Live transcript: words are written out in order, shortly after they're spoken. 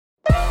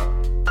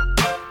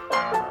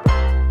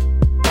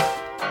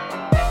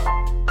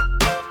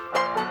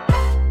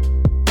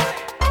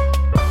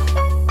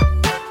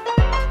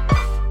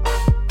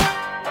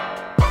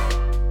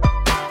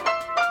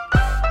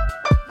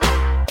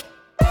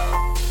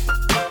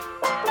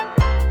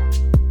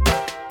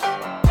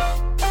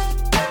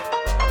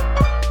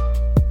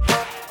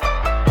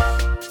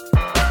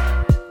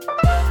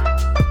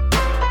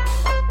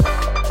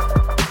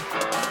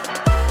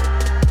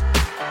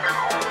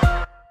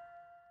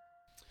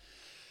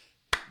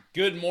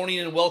Good morning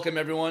and welcome,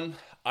 everyone.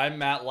 I'm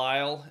Matt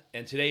Lyle,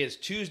 and today is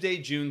Tuesday,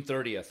 June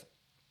 30th.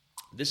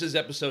 This is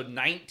episode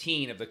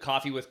 19 of the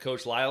Coffee with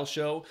Coach Lyle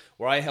show,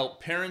 where I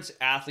help parents,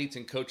 athletes,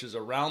 and coaches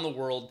around the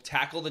world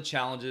tackle the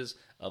challenges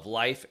of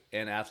life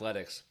and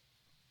athletics.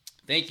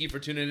 Thank you for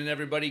tuning in,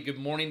 everybody. Good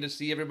morning to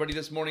see everybody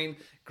this morning.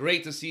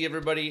 Great to see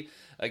everybody.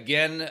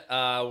 Again,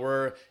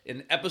 we're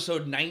in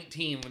episode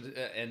 19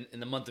 in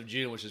the month of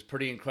June, which is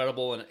pretty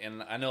incredible.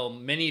 And I know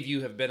many of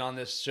you have been on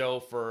this show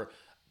for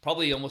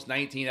probably almost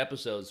 19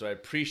 episodes, so I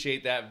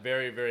appreciate that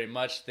very, very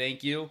much.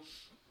 Thank you.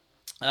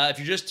 If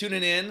you're just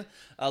tuning in,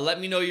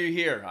 let me know you're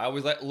here. I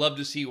always love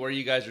to see where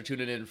you guys are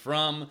tuning in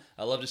from.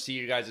 I love to see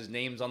your guys'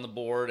 names on the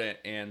board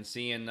and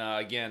seeing,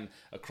 again,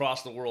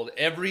 across the world.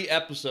 Every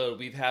episode,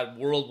 we've had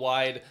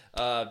worldwide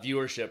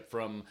viewership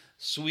from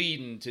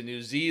Sweden to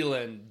New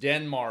Zealand,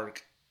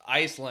 Denmark,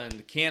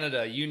 Iceland,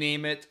 Canada, you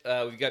name it.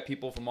 We've got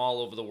people from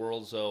all over the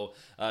world, so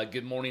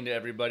good morning to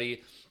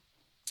everybody.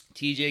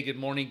 TJ, good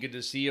morning. Good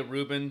to see you.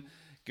 Ruben,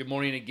 good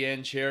morning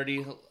again.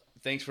 Charity,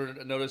 thanks for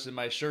noticing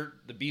my shirt,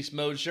 the Beast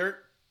Mode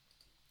shirt.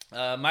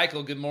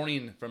 Michael, good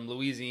morning from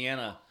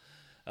Louisiana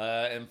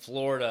and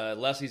Florida.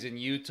 Leslie's in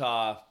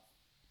Utah.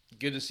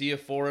 Good to see you.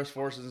 Forrest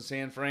is in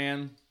San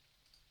Fran.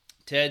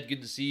 Ted,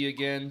 good to see you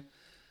again.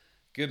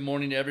 Good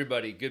morning to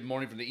everybody. Good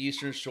morning from the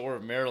Eastern Shore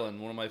of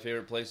Maryland, one of my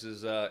favorite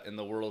places in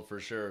the world for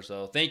sure.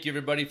 So thank you,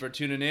 everybody, for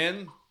tuning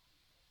in.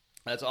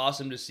 That's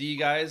awesome to see you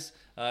guys.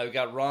 We've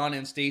got Ron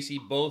and Stacy,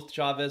 both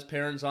Chavez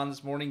parents, on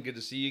this morning. Good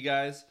to see you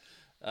guys.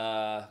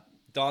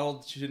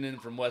 Donald tuning in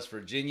from West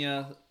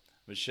Virginia.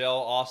 Michelle,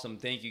 awesome.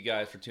 Thank you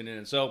guys for tuning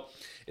in. So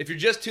if you're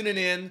just tuning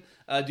in,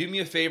 do me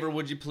a favor,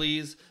 would you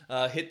please?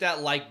 Hit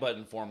that like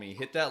button for me.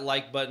 Hit that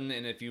like button.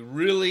 And if you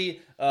really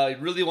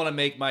want to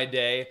make my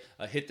day,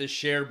 hit the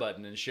share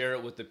button and share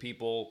it with the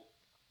people,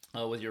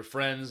 with your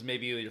friends,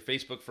 maybe with your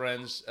Facebook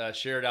friends.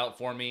 Share it out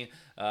for me.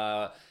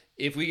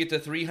 If we get to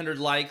 300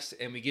 likes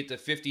and we get to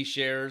 50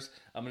 shares,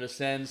 I'm going to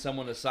send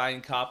someone a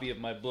signed copy of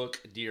my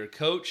book, Dear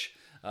Coach.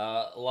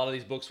 A lot of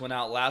these books went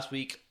out last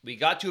week. We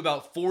got to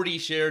about 40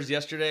 shares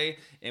yesterday,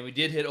 and we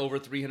did hit over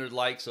 300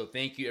 likes, so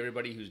thank you,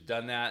 everybody who's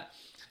done that.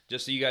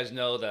 Just so you guys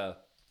know the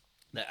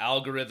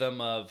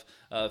algorithm of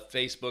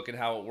Facebook and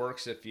how it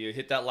works, if you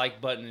hit that like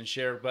button and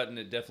share button,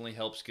 it definitely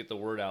helps get the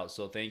word out,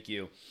 so thank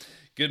you.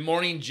 Good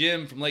morning,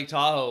 Jim from Lake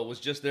Tahoe. Was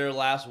just there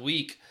last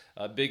week.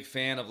 A big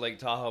fan of Lake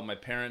Tahoe. My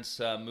parents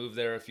moved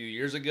there a few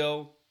years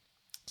ago.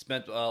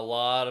 Spent a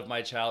lot of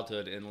my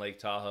childhood in Lake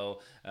Tahoe.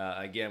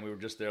 Again, we were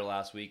just there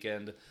last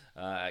weekend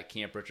at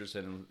Camp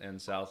Richardson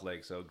and South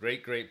Lake. So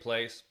great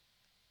place.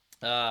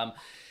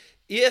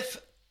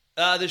 If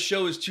this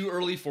show is too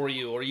early for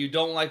you, or you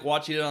don't like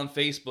watching it on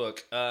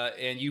Facebook,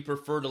 and you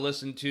prefer to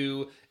listen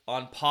to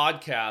on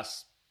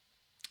podcasts,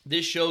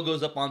 this show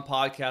goes up on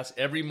podcasts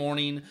every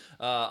morning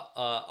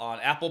on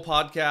Apple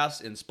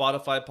Podcasts and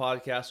Spotify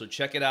Podcasts, so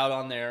check it out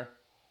on there.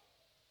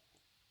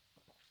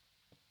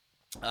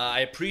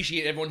 I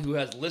appreciate everyone who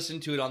has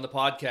listened to it on the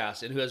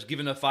podcast and who has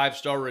given a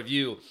 5-star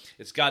review.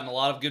 It's gotten a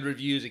lot of good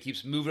reviews. It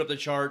keeps moving up the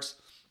charts,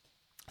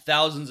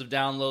 thousands of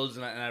downloads,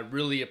 and I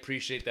really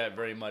appreciate that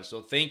very much.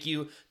 So thank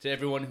you to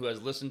everyone who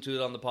has listened to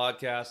it on the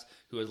podcast,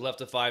 who has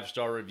left a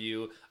 5-star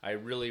review. I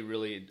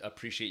really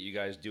appreciate you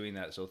guys doing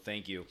that, so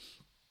thank you.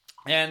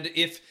 And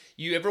if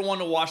you ever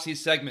want to watch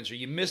these segments, or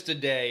you missed a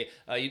day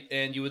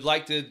and you would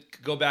like to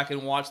go back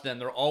and watch them,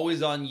 they're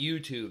always on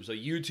YouTube. So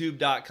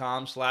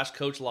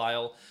youtube.com/Coach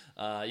Lyle.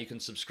 You can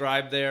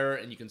subscribe there,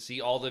 and you can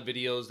see all the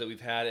videos that we've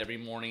had every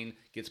morning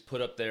gets put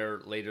up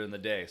there later in the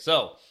day.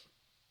 So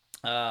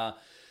that's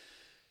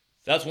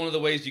one of the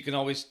ways you can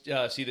always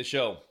see the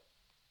show.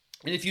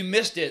 And if you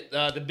missed it,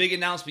 the big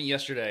announcement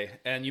yesterday,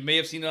 and you may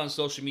have seen it on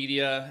social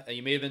media, and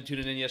you may have been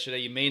tuning in yesterday,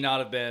 you may not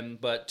have been,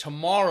 but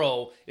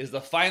tomorrow is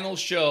the final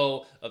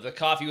show of the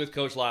Coffee with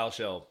Coach Lyle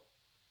show.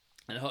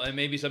 And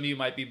maybe some of you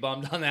might be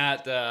bummed on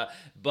that,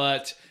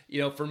 but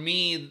for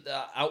me,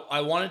 I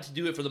wanted to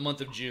do it for the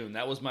month of June.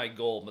 That was my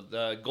goal. But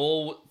the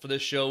goal for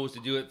this show was to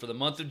do it for the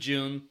month of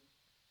June.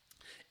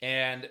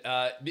 And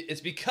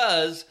it's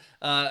because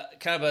kind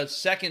of a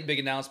second big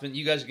announcement,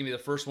 you guys are going to be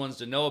the first ones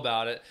to know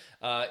about it,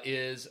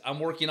 is I'm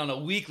working on a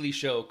weekly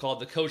show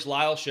called The Coach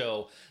Lyle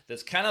Show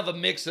that's kind of a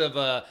mix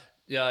of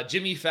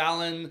Jimmy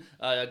Fallon,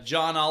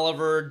 John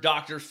Oliver,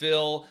 Dr.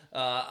 Phil,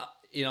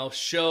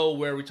 show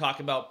where we talk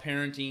about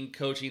parenting,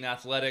 coaching,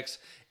 athletics,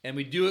 and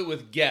we do it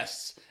with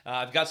guests.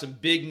 I've got some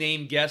big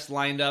name guests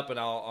lined up, and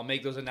I'll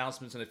make those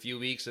announcements in a few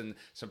weeks, and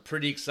some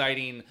pretty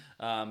exciting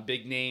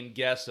big name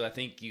guests that I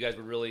think you guys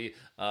would really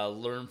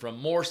learn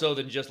from, more so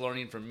than just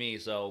learning from me.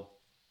 So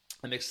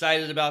I'm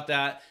excited about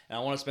that, and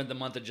I want to spend the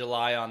month of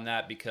July on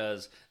that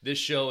because this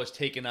show has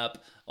taken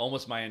up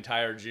almost my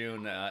entire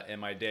June in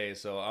my day.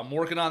 So I'm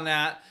working on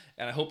that,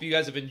 and I hope you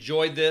guys have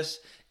enjoyed this.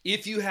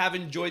 If you have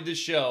enjoyed this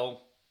show,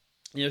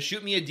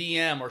 shoot me a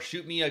DM or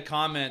shoot me a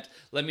comment.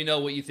 Let me know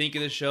what you think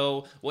of the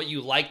show, what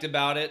you liked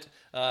about it,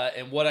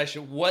 and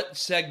what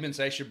segments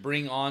I should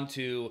bring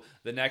onto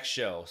the next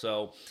show.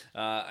 So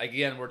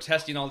again, we're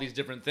testing all these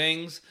different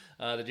things,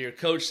 the Dear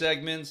Coach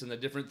segments and the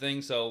different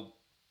things. So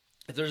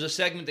if there's a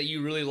segment that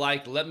you really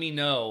like, let me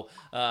know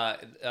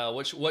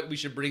what we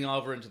should bring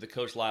over into the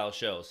Coach Lyle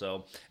show.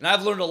 So, and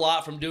I've learned a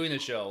lot from doing the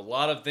show, a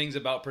lot of things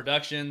about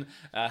production,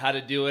 how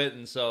to do it,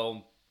 and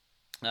so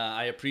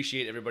I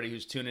appreciate everybody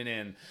who's tuning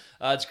in.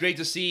 It's great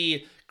to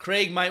see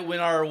Craig might win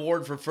our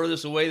award for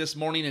furthest away this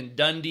morning in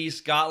Dundee,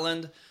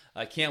 Scotland.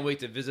 I can't wait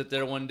to visit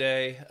there one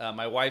day.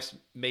 My wife's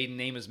maiden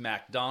name is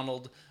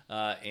MacDonald,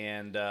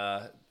 and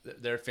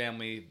their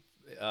family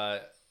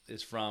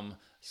is from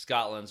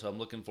Scotland, so I'm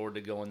looking forward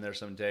to going there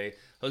someday.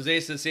 Jose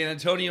says San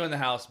Antonio in the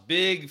house.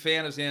 Big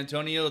fan of San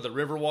Antonio, the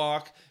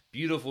Riverwalk.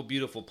 Beautiful,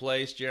 beautiful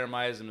place.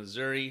 Jeremiah's in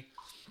Missouri.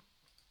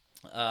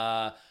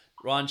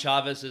 Ron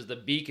Chavez is the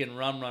Beacon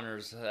Rum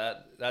Runners.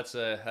 That's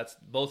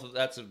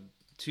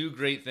two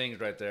great things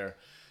right there.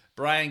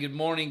 Brian, good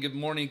morning. Good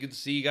morning. Good to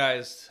see you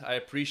guys. I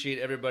appreciate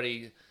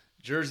everybody.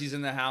 Jersey's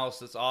in the house.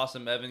 That's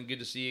awesome. Evan, good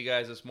to see you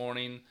guys this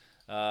morning.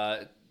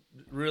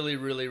 Really,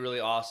 really, really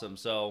awesome.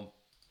 So,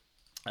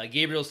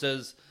 Gabriel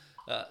says,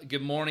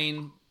 good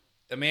morning.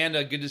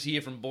 Amanda, good to see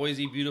you from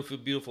Boise. Beautiful,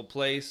 beautiful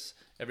place.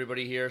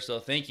 Everybody here. So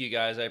thank you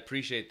guys. I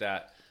appreciate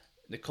that.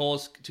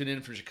 Nicole's tuned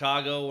in from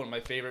Chicago, one of my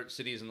favorite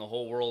cities in the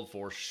whole world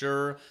for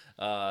sure.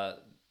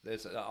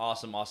 It's an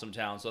awesome, awesome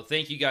town. So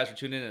thank you guys for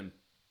tuning in.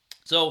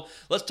 So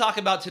let's talk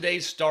about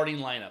today's starting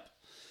lineup.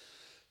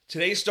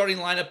 Today's starting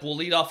lineup will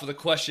lead off with a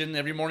question.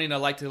 Every morning I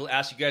like to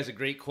ask you guys a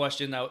great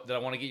question that I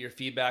want to get your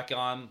feedback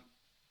on.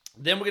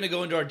 Then we're going to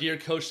go into our Dear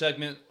Coach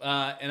segment,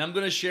 and I'm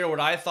going to share what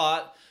I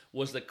thought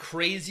was the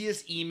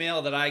craziest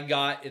email that I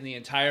got in the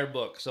entire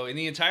book. So in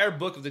the entire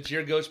book of the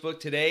Dear Coach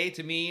book, today,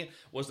 to me,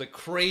 was the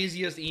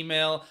craziest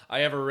email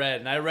I ever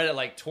read. And I read it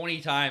like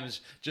 20 times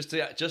just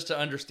to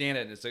understand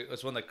it.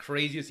 It's one of the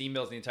craziest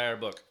emails in the entire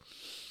book.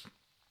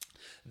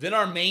 Then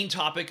our main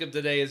topic of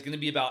today is going to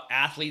be about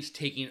athletes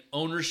taking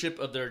ownership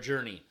of their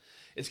journey.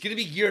 It's going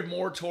to be geared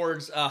more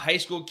towards high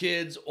school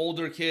kids,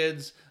 older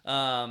kids,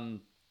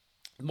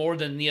 more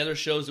than the other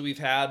shows that we've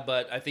had,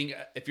 but I think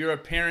if you're a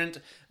parent,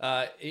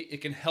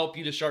 it can help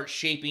you to start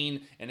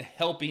shaping and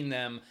helping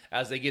them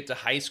as they get to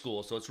high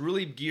school. So it's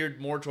really geared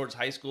more towards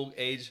high school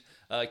age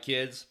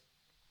kids.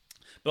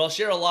 But I'll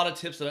share a lot of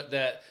tips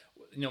that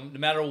no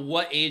matter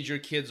what age your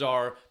kids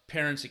are,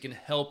 parents, it can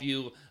help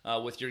you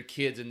with your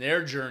kids and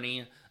their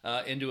journey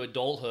into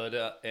adulthood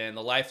and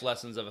the life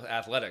lessons of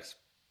athletics.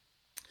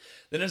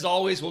 Then, as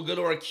always, we'll go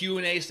to our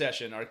Q&A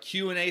session. Our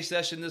Q&A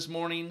session this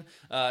morning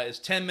is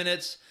 10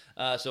 minutes.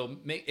 So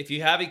if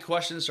you have any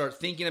questions, start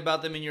thinking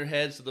about them in your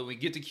head so that when we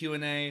get to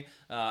Q&A,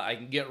 I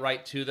can get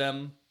right to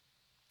them.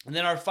 And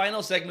then our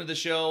final segment of the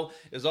show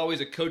is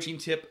always a coaching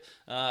tip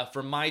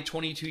from my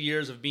 22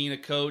 years of being a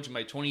coach,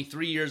 my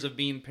 23 years of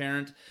being a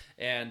parent,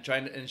 and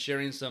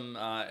sharing some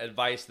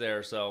advice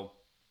there. So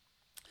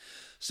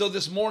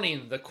this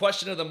morning, the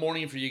question of the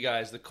morning for you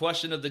guys, the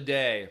question of the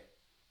day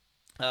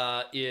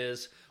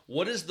is,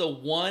 what is the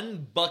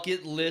one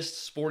bucket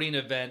list sporting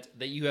event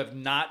that you have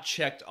not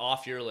checked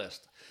off your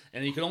list?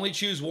 And you can only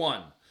choose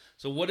one.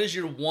 So what is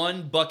your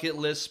one bucket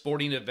list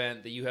sporting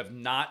event that you have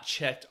not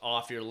checked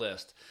off your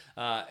list?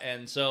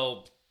 And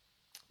so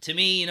to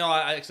me,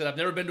 like I said, I've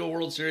never been to a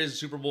World Series, a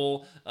Super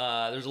Bowl.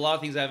 There's a lot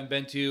of things I haven't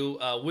been to.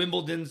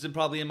 Wimbledon's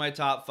probably in my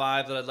top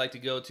 5 that I'd like to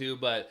go to.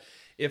 But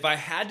if I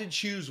had to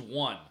choose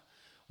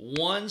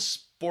one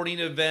sporting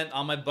event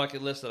on my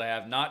bucket list that I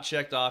have not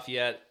checked off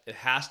yet, it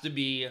has to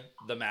be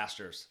the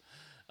Masters.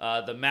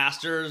 The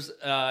Masters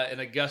in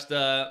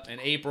Augusta in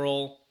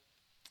April.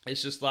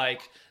 It's just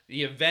like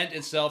the event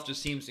itself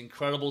just seems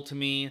incredible to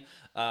me.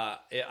 I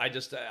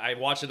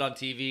watch it on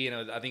TV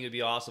and I think it'd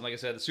be awesome. Like I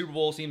said, the Super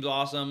Bowl seems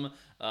awesome.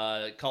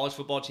 College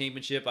football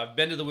championship. I've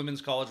been to the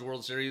Women's College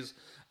World Series,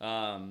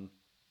 and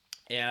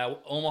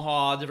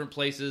Omaha, different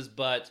places.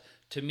 But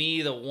to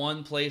me, the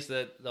one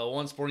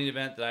sporting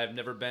event that I've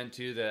never been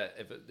to that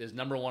if it is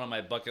number one on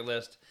my bucket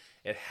list,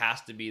 it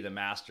has to be the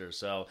Masters.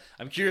 So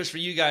I'm curious for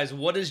you guys,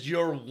 what is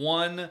your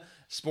one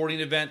sporting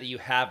event that you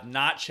have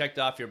not checked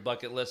off your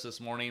bucket list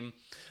this morning?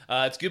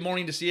 It's good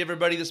morning to see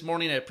everybody this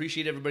morning. I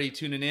appreciate everybody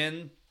tuning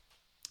in.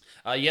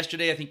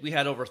 Yesterday, I think we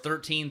had over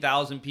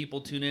 13,000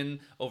 people tune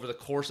in over the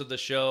course of the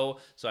show.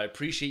 So I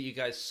appreciate you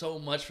guys so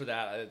much for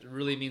that. It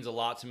really means a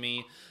lot to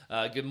me.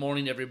 Good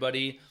morning,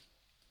 everybody.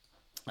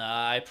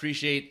 I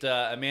appreciate,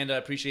 Amanda, I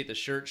appreciate the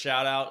shirt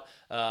shout out.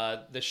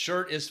 The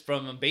shirt is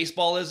from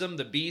Baseballism,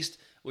 the Beast,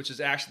 which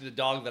is actually the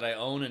dog that I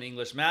own, an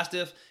English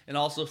Mastiff, and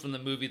also from the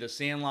movie The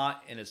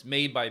Sandlot, and it's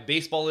made by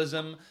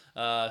Baseballism,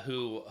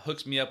 who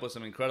hooks me up with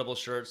some incredible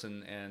shirts,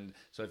 and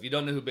so if you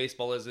don't know who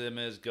Baseballism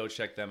is, go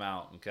check them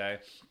out, okay?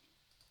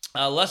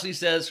 Leslie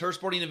says her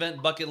sporting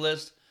event bucket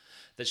list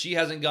that she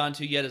hasn't gone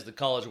to yet is the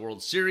College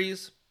World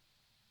Series.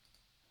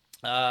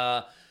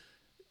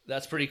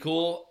 That's pretty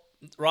cool.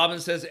 Robin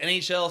says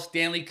NHL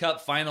Stanley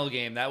Cup final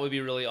game. That would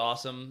be really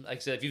awesome. Like I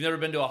said, if you've never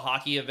been to a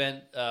hockey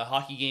event,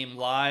 hockey game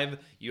live,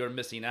 you're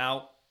missing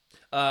out.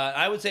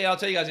 I'll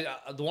tell you guys,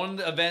 the one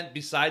event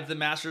besides the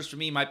Masters for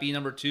me might be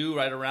number 2,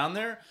 right around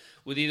there,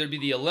 would either be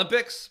the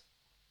Olympics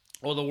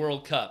or the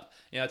World Cup.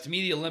 To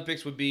me, the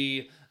Olympics would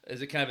be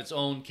as a kind of its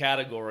own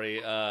category.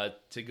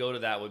 To go to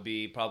that would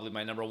be probably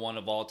my number one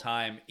of all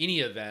time, any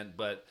event.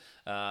 But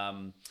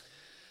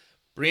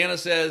Brianna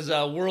says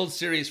World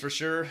Series for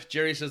sure.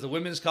 Jerry says the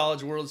Women's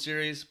College World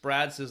Series.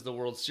 Brad says the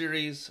World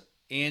Series.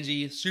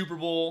 Angie, Super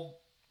Bowl.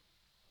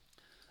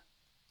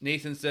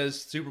 Nathan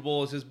says Super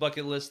Bowl is his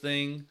bucket list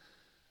thing.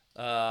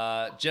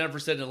 Jennifer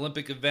said an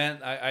Olympic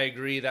event. I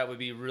agree. That would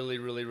be really,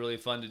 really, really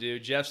fun to do.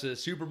 Jeff says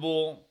Super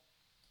Bowl.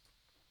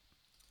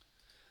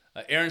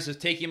 Aaron says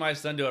taking my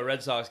son to a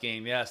Red Sox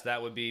game. Yes,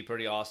 that would be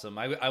pretty awesome.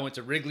 I went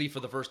to Wrigley for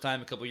the first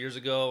time a couple years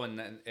ago,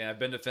 and I've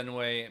been to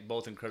Fenway.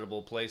 Both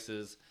incredible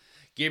places.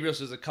 Gabriel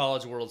says the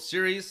College World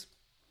Series.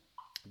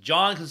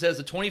 John says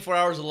the 24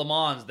 Hours of Le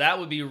Mans. That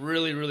would be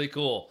really, really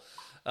cool.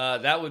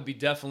 That would be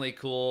definitely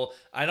cool.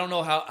 I don't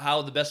know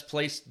how the best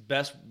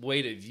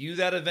way to view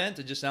that event.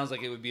 It just sounds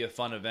like it would be a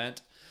fun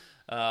event.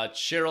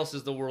 Cheryl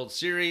says the World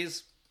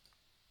Series.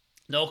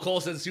 No, Cole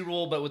says Super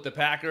Bowl, but with the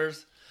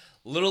Packers.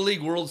 Little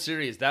League World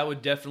Series. That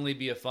would definitely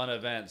be a fun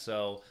event.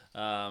 So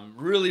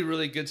really,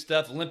 really good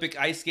stuff. Olympic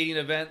ice skating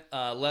event.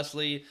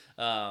 Leslie,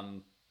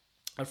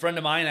 a friend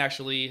of mine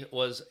actually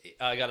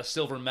got a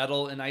silver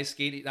medal in ice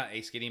skating. Not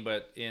ice skating,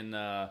 but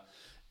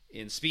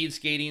in speed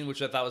skating,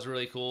 which I thought was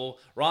really cool.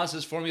 Ron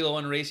says Formula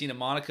One racing in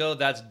Monaco.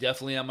 That's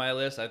definitely on my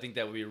list. I think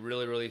that would be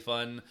really, really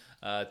fun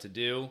to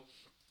do.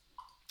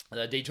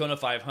 The Daytona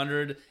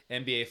 500,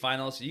 NBA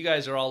Finals. So you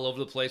guys are all over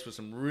the place with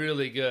some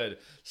really good.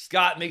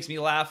 Scott makes me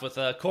laugh with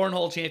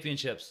cornhole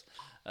championships.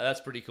 That's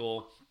pretty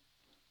cool.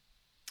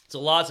 So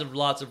lots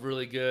of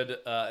really good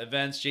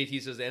events.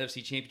 JT says the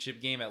NFC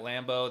Championship game at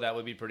Lambeau. That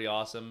would be pretty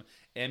awesome.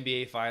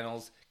 NBA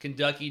Finals.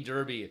 Kentucky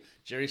Derby.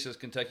 Jerry says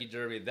Kentucky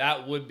Derby.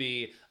 That would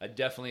be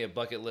definitely a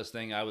bucket list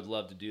thing. I would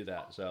love to do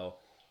that. So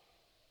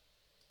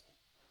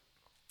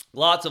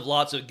lots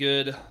of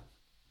good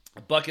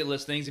bucket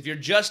list things. If you're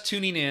just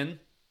tuning in,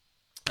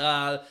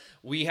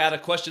 we had a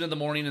question in the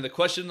morning, and the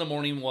question in the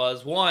morning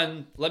was,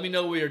 one, let me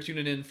know where you're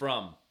tuning in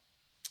from.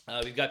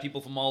 We've got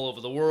people from all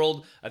over the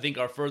world. I think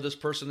our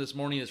furthest person this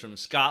morning is from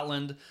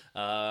Scotland.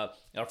 Our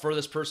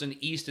furthest person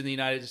east in the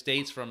United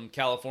States from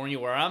California,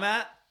 where I'm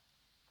at,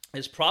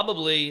 is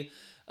probably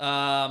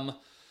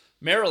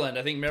Maryland.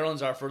 I think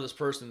Maryland's our furthest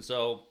person.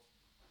 So,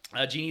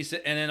 Jeannie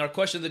said, and then our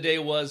question of the day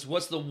was,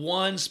 what's the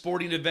one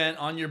sporting event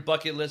on your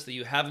bucket list that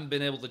you haven't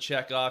been able to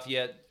check off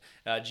yet?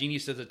 Jeannie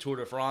says the Tour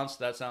de France.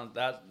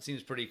 That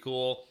seems pretty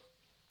cool.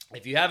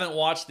 If you haven't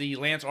watched the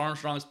Lance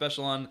Armstrong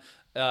special on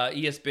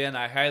ESPN,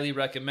 I highly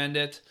recommend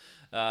it.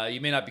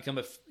 You may not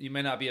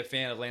be a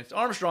fan of Lance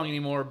Armstrong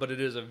anymore, but it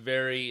is a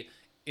very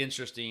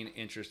interesting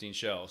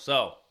show.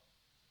 So,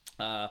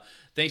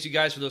 thanks you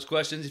guys for those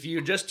questions. If you're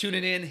just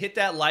tuning in, hit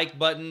that like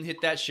button, hit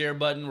that share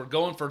button. We're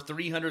going for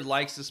 300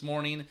 likes this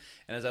morning,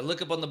 and as I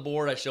look up on the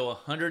board, I show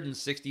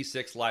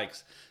 166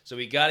 likes. So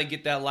we got to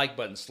get that like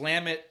button.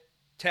 Slam it,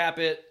 tap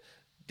it,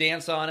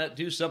 dance on it,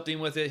 do something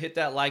with it. Hit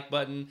that like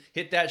button,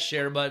 hit that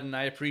share button.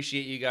 I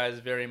appreciate you guys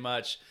very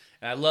much.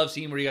 And I love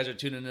seeing where you guys are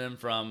tuning in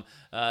from.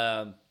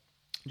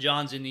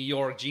 John's in New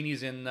York.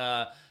 Jeannie's in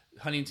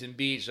Huntington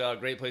Beach.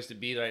 Great place to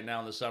be right now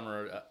in the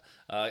summer.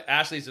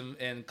 Ashley's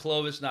in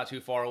Clovis, not too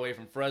far away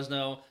from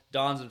Fresno.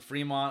 Don's in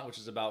Fremont, which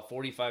is about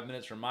 45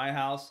 minutes from my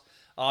house.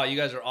 You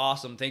guys are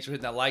awesome. Thanks for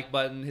hitting that like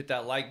button. Hit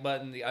that like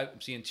button. I'm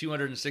seeing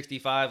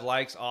 265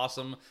 likes.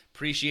 Awesome.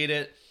 Appreciate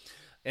it.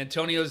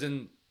 Antonio's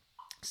in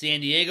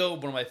San Diego,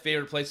 one of my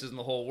favorite places in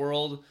the whole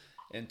world.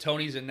 And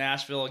Tony's in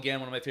Nashville, again,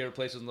 one of my favorite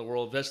places in the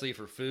world, especially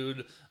for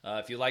food.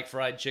 If you like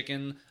fried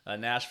chicken,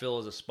 Nashville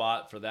is a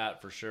spot for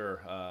that for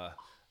sure. I've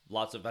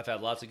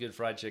had lots of good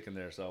fried chicken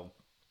there. So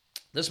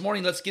this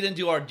morning, let's get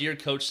into our Dear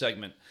Coach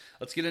segment.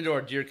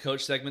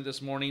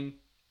 This morning.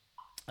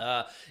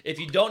 If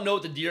you don't know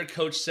what the Dear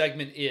Coach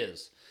segment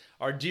is,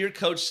 our Dear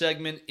Coach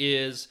segment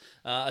is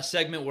a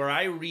segment where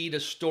I read a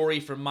story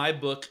from my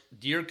book,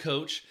 Dear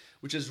Coach,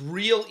 which is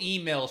real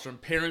emails from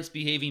parents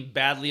behaving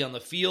badly on the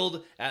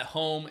field, at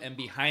home, and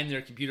behind their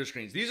computer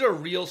screens. These are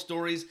real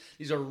stories.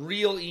 These are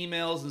real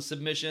emails and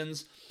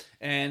submissions,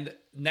 and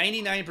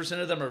 99%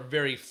 of them are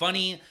very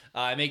funny.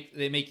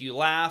 They make you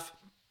laugh,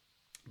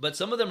 but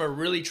some of them are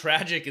really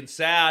tragic and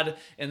sad,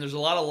 and there's a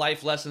lot of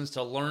life lessons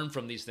to learn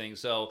from these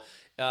things. So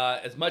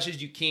as much as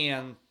you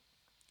can,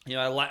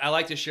 I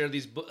like to share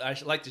these. I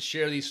like to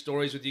share these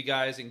stories with you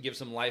guys and give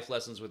some life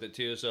lessons with it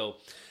too. So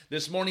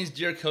this morning's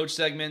Dear Coach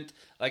segment,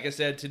 like I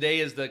said, today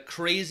is the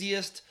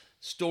craziest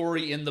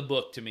story in the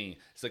book to me.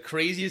 It's the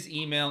craziest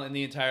email in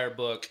the entire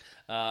book,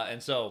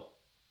 and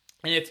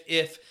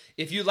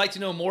if you'd like to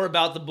know more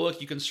about the book,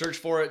 you can search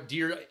for it,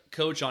 Dear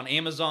Coach, on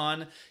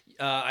Amazon.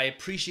 I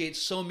appreciate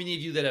so many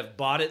of you that have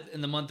bought it in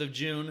the month of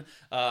June.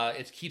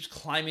 It keeps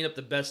climbing up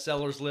the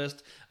bestsellers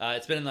list.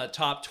 It's been in the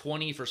top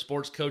 20 for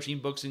sports coaching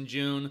books in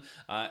June,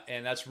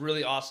 and that's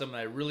really awesome, and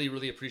I really,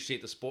 really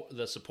appreciate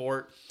the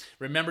support.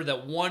 Remember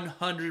that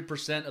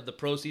 100% of the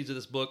proceeds of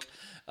this book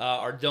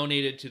are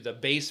donated to the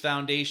Base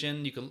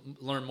Foundation. You can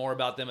learn more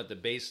about them at the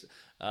Base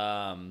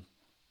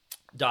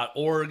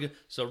 .org.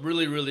 So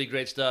really, really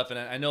great stuff. And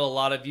I know a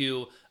lot of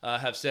you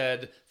have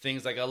said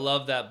things like, I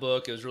love that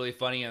book. It was really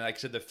funny. And like I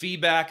said, the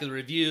feedback, the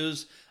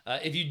reviews,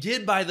 if you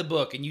did buy the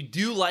book and you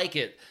do like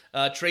it,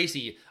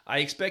 Tracy, I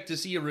expect to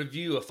see a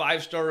review, a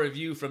 5-star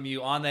review from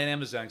you on that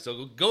Amazon.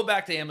 So go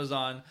back to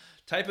Amazon,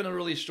 type in a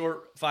really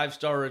short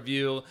 5-star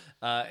review,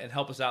 and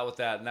help us out with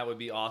that. And that would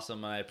be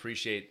awesome. I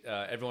appreciate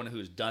everyone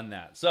who's done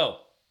that. So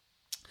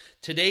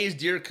today's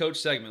Dear Coach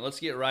segment, let's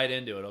get right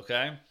into it,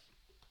 okay?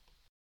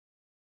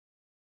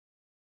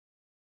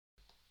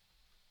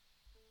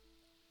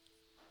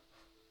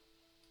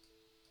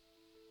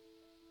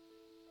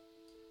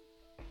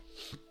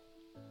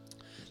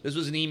 This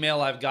was an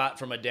email I've got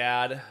from a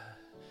dad.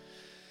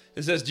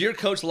 It says, Dear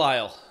Coach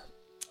Lyle,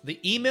 the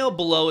email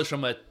below is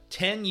from a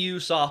 10U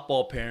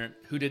softball parent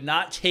who did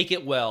not take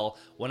it well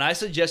when I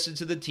suggested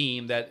to the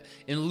team that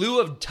in lieu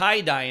of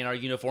tie-dyeing our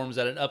uniforms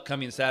at an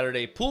upcoming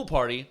Saturday pool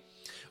party,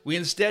 we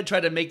instead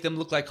try to make them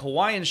look like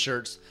Hawaiian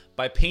shirts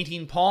by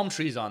painting palm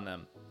trees on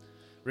them.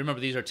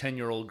 Remember, these are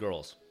 10-year-old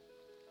girls.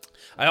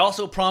 I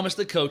also promised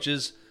the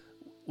coaches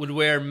would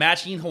wear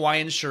matching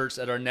Hawaiian shirts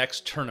at our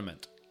next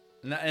tournament.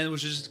 And it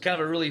was just kind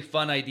of a really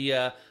fun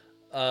idea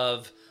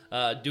of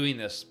doing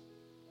this.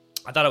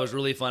 I thought it was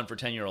really fun for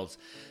 10-year-olds.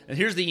 And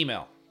here's the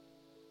email.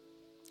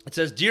 It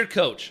says, Dear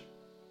Coach,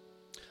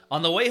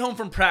 on the way home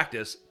from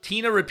practice,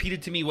 Tina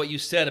repeated to me what you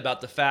said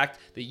about the fact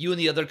that you and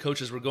the other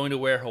coaches were going to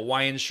wear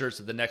Hawaiian shirts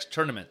at the next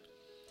tournament.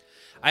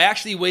 I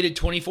actually waited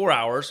 24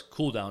 hours,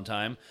 cool down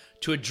time,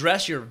 to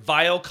address your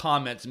vile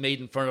comments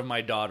made in front of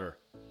my daughter.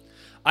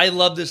 I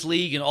love this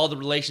league and all the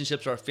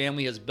relationships our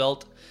family has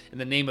built in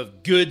the name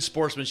of good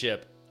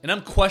sportsmanship. And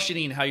I'm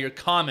questioning how your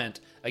comment,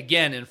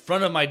 again, in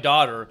front of my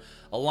daughter,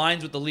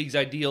 aligns with the league's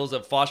ideals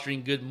of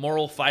fostering good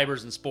moral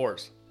fibers in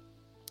sports.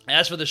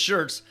 As for the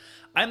shirts,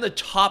 I'm the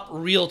top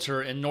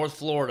realtor in North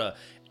Florida,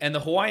 and the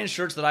Hawaiian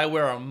shirts that I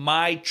wear are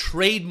my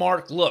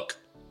trademark look.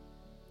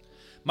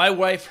 My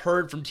wife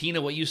heard from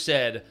Tina what you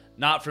said,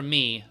 not from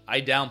me.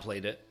 I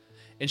downplayed it.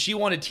 And she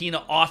wanted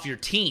Tina off your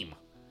team.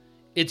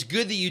 It's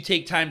good that you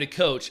take time to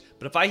coach,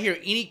 but if I hear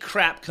any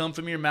crap come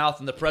from your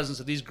mouth in the presence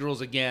of these girls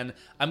again,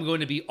 I'm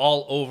going to be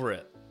all over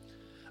it.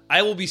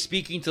 I will be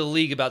speaking to the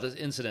league about this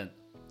incident.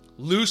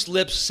 Loose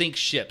lips sink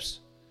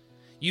ships.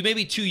 You may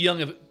be too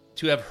young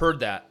to have heard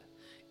that.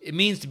 It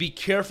means to be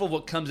careful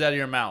what comes out of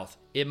your mouth.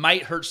 It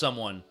might hurt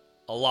someone.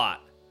 A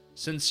lot.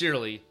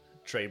 Sincerely,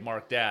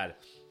 trademark dad.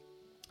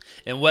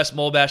 And Wes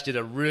Molbash did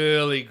a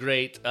really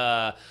great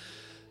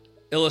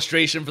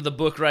illustration for the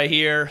book right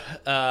here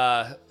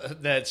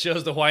that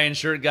shows the Hawaiian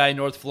shirt guy,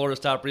 North Florida's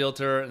top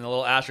realtor, and the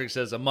little asterisk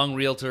says, among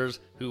realtors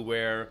who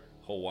wear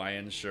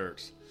Hawaiian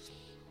shirts.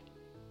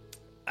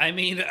 I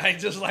mean, I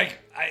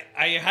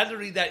had to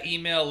read that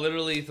email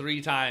literally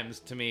 3 times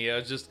to me.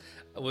 It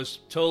was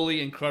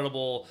totally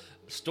incredible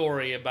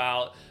story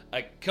about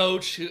a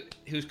coach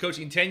who's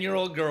coaching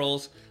 10-year-old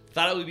girls,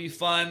 thought it would be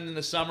fun in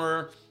the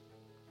summer.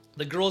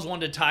 The girls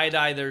wanted to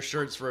tie-dye their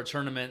shirts for a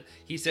tournament.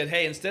 He said,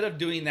 hey, instead of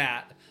doing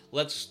that,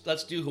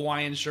 let's do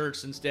Hawaiian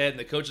shirts instead, and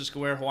the coaches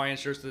can wear Hawaiian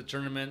shirts to the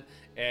tournament.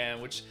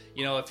 And which,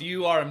 if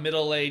you are a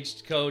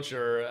middle-aged coach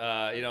or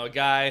a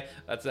guy,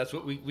 that's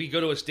what we go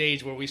to a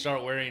stage where we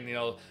start wearing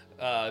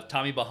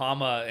Tommy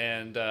Bahama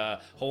and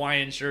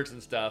Hawaiian shirts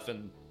and stuff.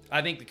 And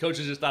I think the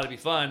coaches just thought it'd be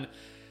fun.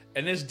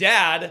 And this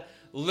dad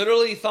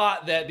literally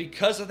thought that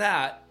because of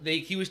that,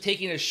 he was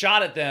taking a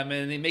shot at them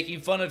and they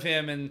making fun of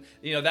him, and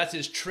that's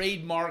his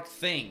trademark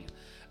thing.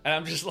 And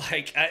I'm just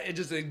like,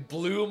 it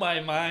blew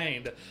my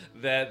mind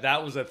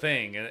that was a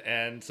thing,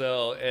 and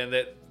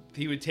that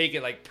he would take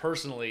it like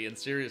personally and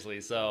seriously.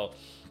 So,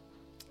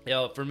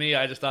 for me,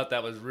 I just thought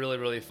that was really,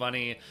 really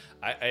funny.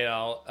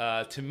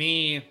 To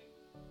me,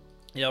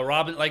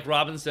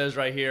 Robin says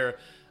right here,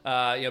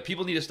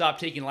 people need to stop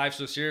taking life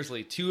so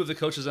seriously. 2 of the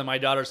coaches on my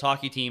daughter's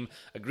hockey team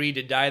agreed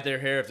to dye their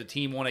hair if the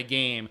team won a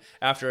game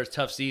after a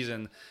tough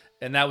season,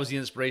 and that was the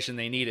inspiration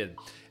they needed.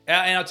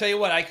 And I'll tell you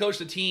what, I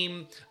coached a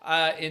team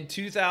in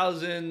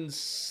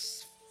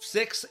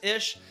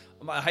 2006-ish,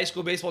 a high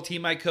school baseball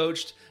team I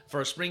coached for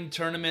a spring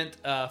tournament.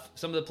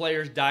 Some of the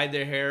players dyed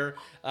their hair,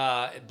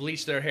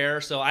 bleached their hair.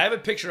 So I have a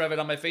picture of it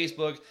on my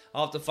Facebook.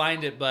 I'll have to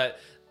find it. But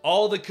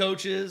all the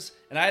coaches,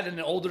 and I had an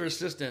older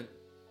assistant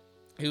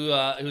who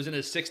was in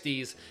his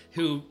 60s,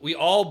 who we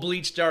all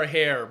bleached our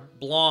hair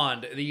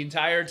blonde, the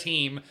entire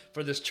team,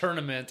 for this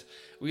tournament.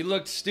 We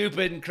looked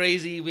stupid and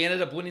crazy. We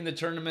ended up winning the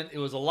tournament. It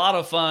was a lot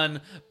of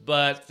fun,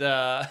 but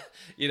those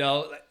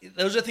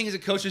are things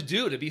that coaches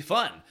do to be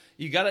fun.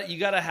 You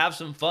gotta have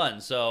some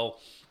fun. So,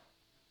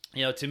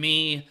 to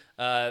me,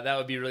 that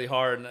would be really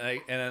hard.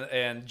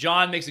 And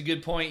John makes a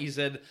good point. He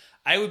said,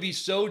 I would be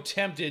so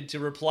tempted to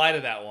reply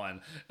to that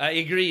one. I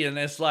agree, and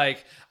it's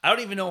like I don't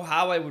even know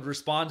how I would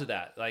respond to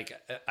that. Like,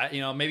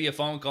 maybe a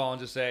phone call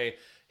and just say,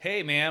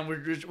 "Hey, man,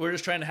 we're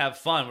just trying to have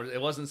fun. It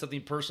wasn't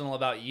something personal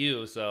about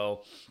you."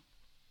 So,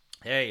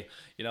 hey,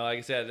 like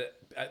I said,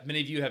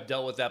 many of you have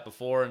dealt with that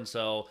before, and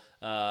so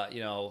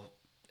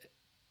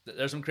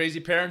there's some crazy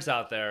parents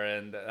out there,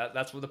 and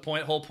that's what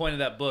the whole point of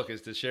that book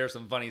is, to share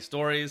some funny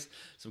stories,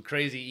 some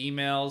crazy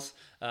emails,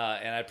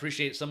 and I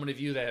appreciate so many of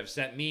you that have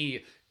sent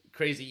me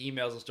crazy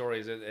emails and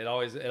stories. It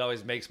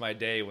always makes my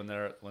day when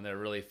they're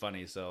really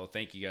funny. So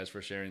thank you guys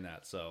for sharing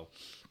that. So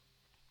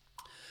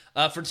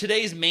for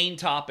today's main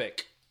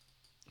topic,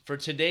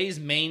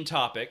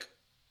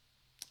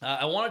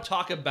 I want to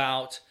talk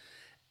about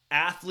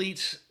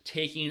athletes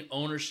taking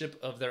ownership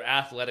of their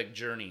athletic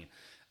journey.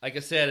 Like I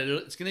said,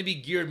 it's going to be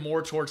geared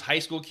more towards high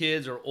school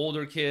kids or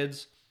older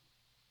kids.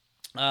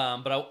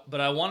 But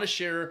I want to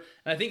share,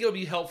 and I think it'll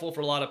be helpful for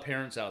a lot of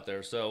parents out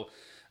there. So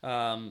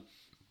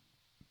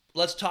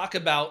let's talk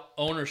about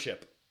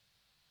ownership.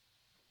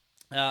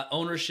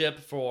 Ownership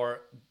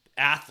for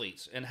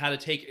athletes and how to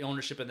take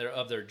ownership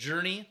of their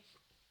journey.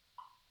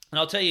 And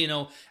I'll tell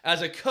you,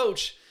 as a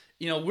coach,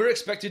 we're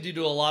expected to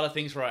do a lot of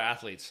things for our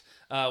athletes.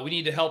 We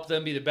need to help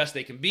them be the best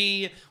they can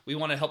be. We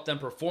want to help them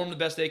perform the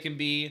best they can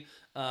be.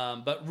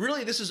 But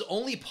really, this is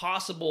only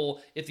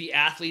possible if the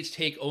athletes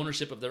take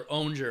ownership of their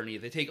own journey.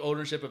 If they take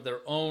ownership of their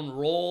own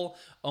role,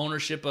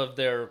 ownership of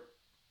their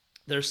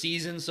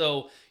season.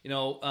 So,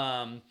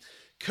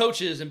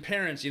 coaches and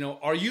parents,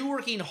 are you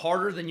working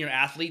harder than your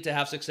athlete to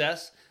have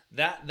success?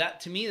 That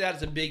to me, that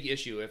is a big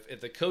issue.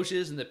 If the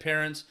coaches and the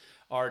parents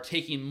are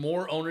taking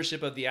more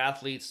ownership of the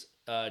athlete's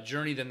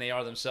journey than they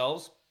are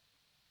themselves.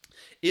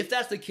 If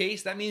that's the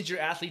case, that means your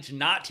athlete's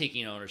not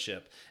taking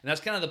ownership. And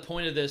that's kind of the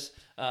point of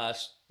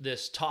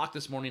this talk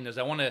this morning, is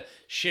I want to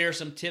share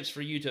some tips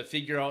for you to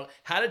figure out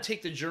how to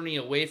take the journey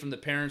away from the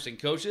parents and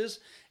coaches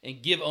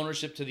and give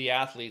ownership to the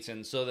athletes.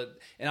 And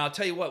I'll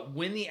tell you what,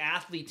 when the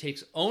athlete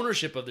takes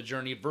ownership of the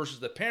journey versus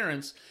the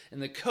parents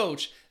and the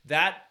coach,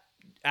 that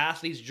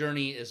athlete's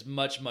journey is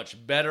much,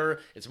 much better.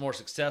 It's more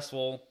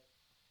successful.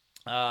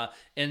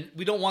 And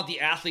we don't want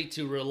the athlete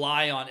to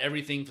rely on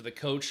everything for the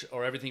coach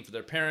or everything for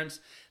their parents.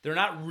 They're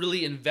not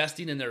really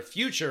investing in their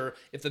future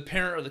if the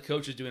parent or the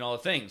coach is doing all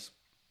the things.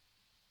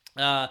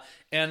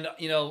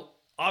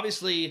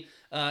 Obviously,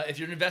 if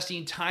you're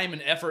investing time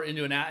and effort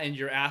into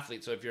your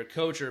athlete, so if you're a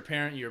coach or a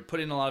parent, you're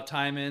putting a lot of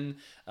time in,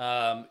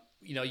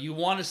 you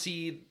want to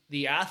see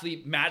the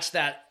athlete match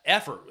that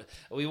effort.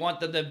 We want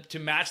them to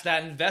match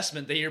that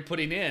investment that you're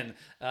putting in.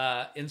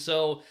 And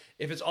so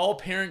if it's all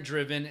parent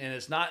driven and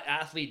it's not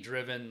athlete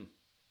driven,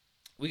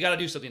 we got to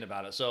do something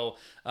about it. So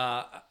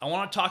I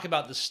want to talk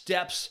about the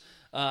steps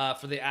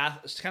for the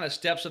kind of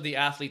steps of the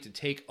athlete to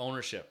take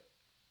ownership.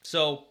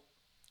 So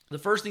the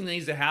first thing that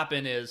needs to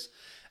happen is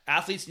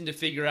athletes need to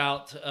figure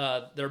out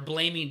their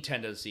blaming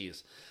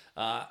tendencies.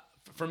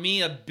 For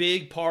me, a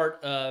big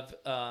part of,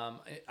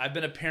 I've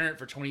been a parent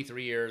for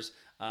 23 years.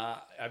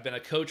 I've been a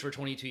coach for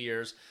 22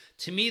 years.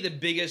 To me, the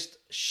biggest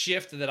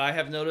shift that I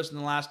have noticed in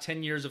the last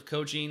 10 years of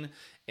coaching,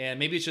 and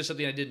maybe it's just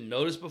something I didn't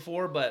notice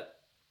before, but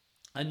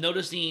I'm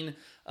noticing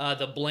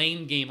the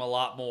blame game a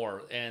lot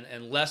more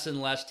and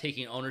less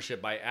taking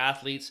ownership by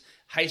athletes,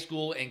 high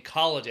school and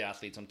college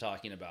athletes I'm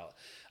talking about.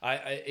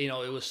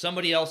 It was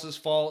somebody else's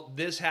fault.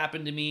 This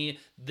happened to me,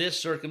 this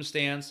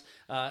circumstance.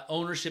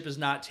 Ownership is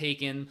not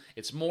taken.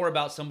 It's more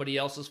about somebody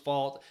else's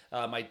fault.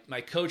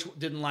 My coach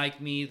didn't like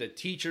me. The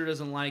teacher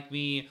doesn't like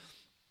me.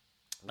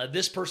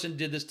 This person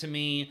did this to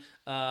me.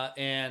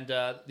 And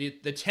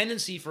the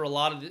tendency for a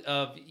lot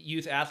of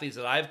youth athletes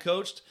that I've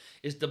coached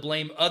is to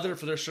blame other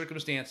for their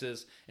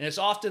circumstances. And it's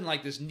often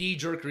like this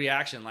knee-jerk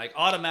reaction, like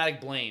automatic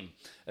blame.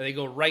 And they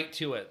go right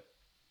to it.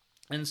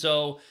 And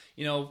so,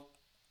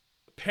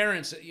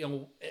 parents,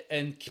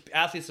 and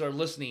athletes that are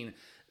listening,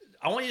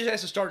 I want you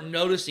guys to start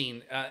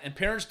noticing, and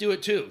parents do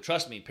it too.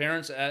 Trust me,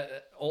 parents,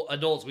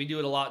 adults, we do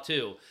it a lot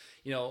too.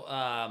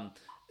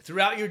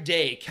 Throughout your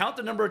day, count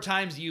the number of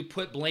times you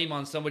put blame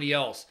on somebody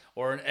else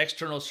or an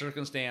external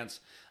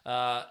circumstance,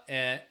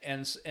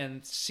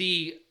 and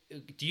see,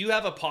 do you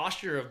have a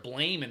posture of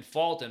blame and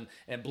fault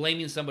and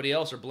blaming somebody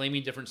else or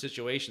blaming different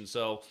situations?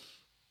 So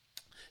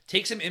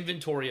take some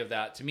inventory of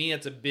that. To me,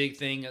 that's a big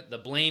thing. The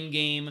blame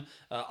game,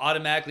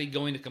 automatically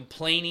going to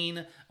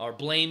complaining or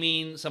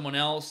blaming someone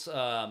else,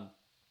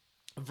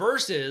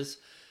 versus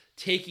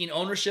taking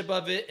ownership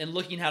of it and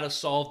looking how to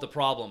solve the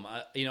problem.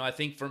 I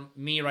think for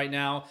me right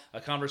now,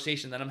 a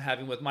conversation that I'm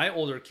having with my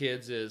older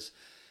kids is,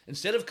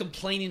 instead of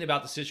complaining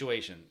about the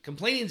situation,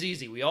 complaining is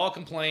easy. We all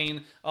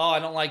complain. Oh, I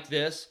don't like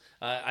this.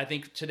 I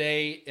think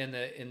today in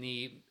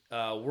the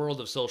world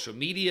of social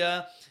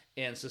media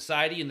and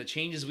society and the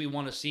changes we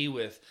want to see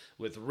with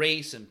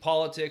race and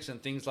politics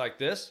and things like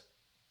this,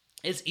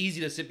 it's easy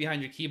to sit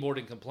behind your keyboard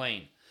and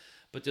complain.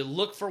 But to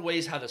look for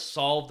ways how to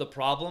solve the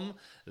problem,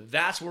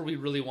 that's where we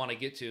really want to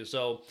get to.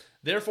 So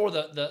therefore,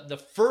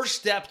 the first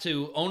step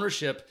to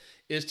ownership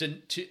is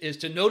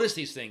to notice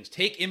these things.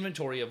 Take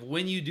inventory of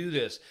when you do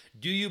this.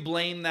 Do you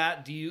blame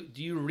that? Do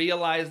you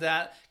realize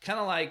that? Kind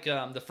of like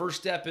the first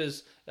step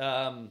is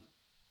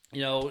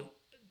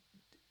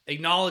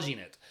acknowledging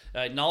it.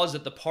 Acknowledge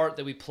that the part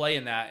that we play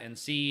in that, and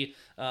see.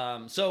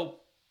 So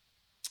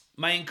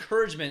my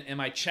encouragement and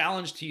my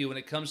challenge to you when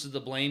it comes to the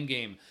blame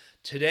game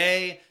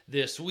today,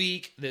 this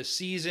week, this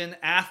season,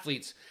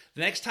 athletes,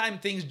 the next time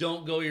things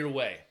don't go your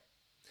way,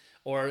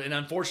 or an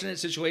unfortunate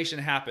situation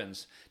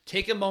happens,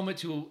 take a moment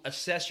to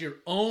assess your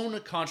own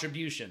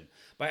contribution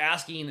by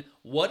asking,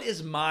 what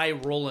is my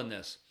role in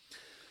this?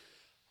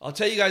 I'll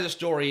tell you guys a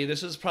story.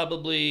 This is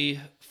probably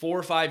 4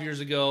 or 5 years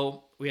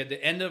ago. We had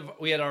end of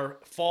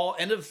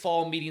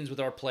fall meetings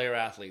with our player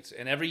athletes,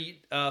 and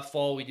every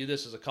fall we do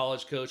this as a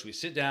college coach. We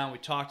sit down, we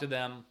talk to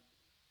them,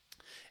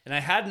 and I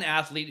had an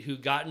athlete who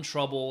got in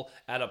trouble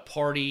at a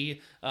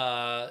party,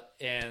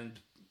 and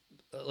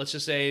let's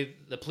just say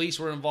the police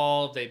were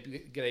involved. They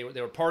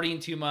were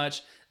partying too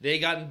much. They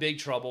got in big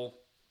trouble,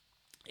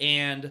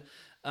 and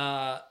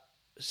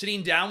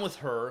sitting down with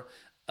her.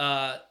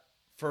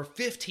 For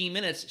 15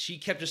 minutes, she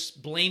kept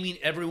just blaming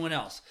everyone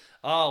else.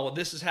 Oh, well,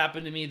 this has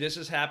happened to me. This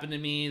has happened to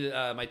me.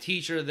 My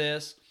teacher,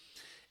 this.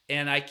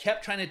 And I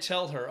kept trying to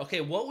tell her, okay,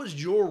 what was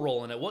your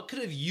role in it? What could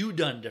have you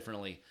done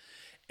differently?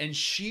 And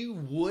she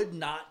would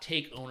not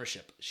take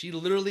ownership. She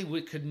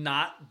literally could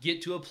not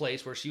get to a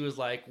place where she was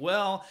like,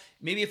 well,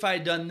 maybe if I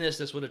had done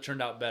this would have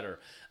turned out better.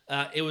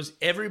 It was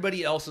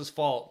everybody else's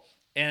fault.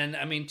 And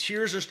I mean,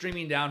 tears are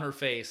streaming down her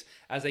face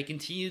as I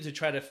continue to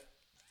try to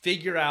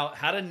figure out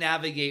how to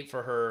navigate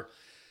for her.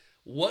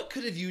 What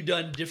could have you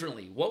done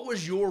differently? What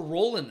was your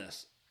role in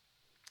this?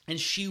 And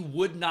she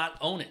would not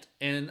own it.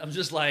 And I'm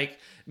just like,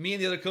 me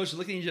and the other coaches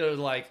looking at each other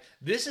like,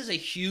 this is a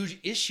huge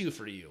issue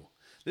for you.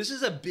 This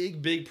is a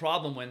big, big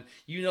problem when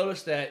you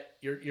notice that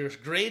your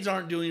grades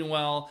aren't doing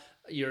well.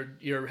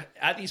 You're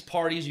at these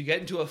parties. You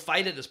get into a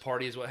fight at this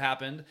party is what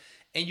happened.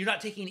 And you're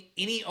not taking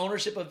any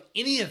ownership of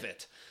any of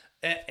it.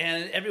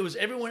 And it was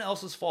everyone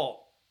else's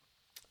fault.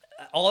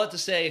 All that to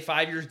say,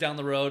 5 years down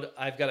the road,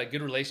 I've got a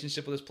good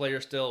relationship with this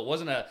player still. It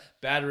wasn't a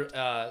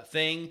bad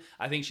thing.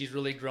 I think she's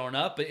really grown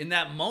up. But in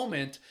that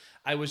moment,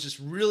 I was just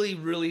really,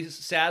 really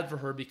sad for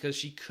her because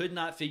she could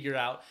not figure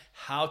out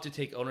how to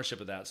take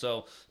ownership of that.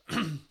 So,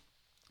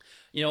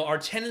 our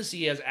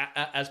tendency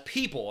as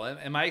people,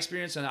 in my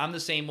experience, and I'm the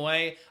same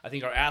way, I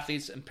think our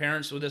athletes and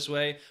parents were this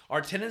way,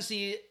 our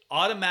tendency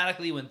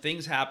automatically when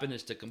things happen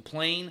is to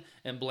complain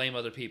and blame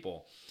other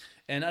people.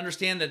 And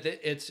understand that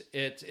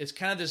it's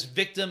kind of this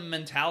victim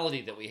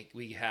mentality that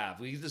we have.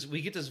 We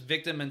get this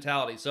victim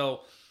mentality. So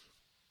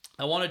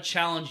I want to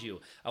challenge you.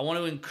 I want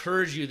to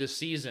encourage you this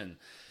season.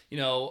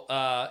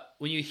 When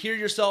you hear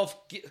yourself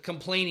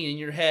complaining in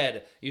your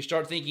head, you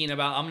start thinking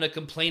about, I'm going to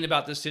complain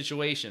about this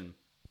situation.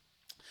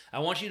 I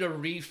want you to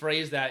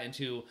rephrase that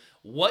into,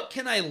 what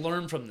can I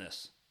learn from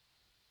this?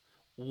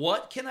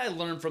 What can I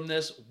learn from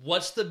this?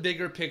 What's the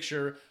bigger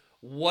picture?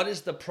 What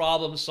is the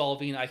problem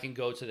solving I can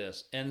go to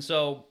this? And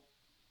so,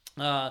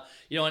 a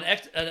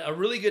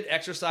really good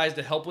exercise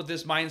to help with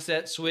this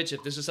mindset switch,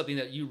 if this is something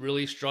that you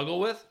really struggle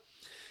with,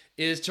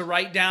 is to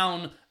write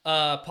down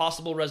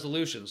possible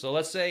resolutions. So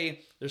let's say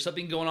there's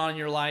something going on in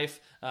your life,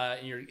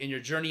 in your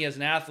journey as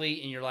an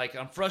athlete, and you're like,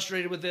 I'm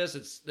frustrated with this.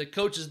 It's the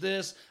coach is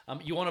this.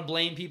 You want to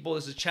blame people.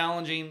 This is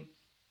challenging.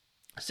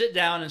 Sit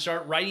down and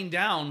start writing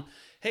down,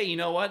 hey, you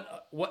know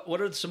what? What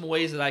are some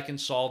ways that I can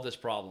solve this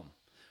problem?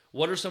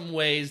 What are some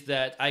ways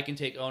that I can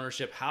take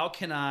ownership? How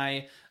can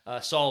I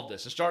solve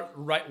this? And start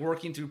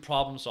working through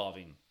problem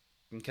solving.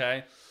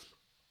 Okay,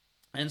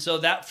 and so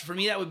that for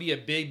me that would be a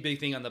big, big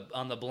thing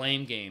on the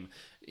blame game.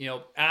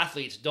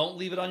 Athletes, don't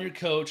leave it on your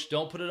coach.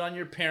 Don't put it on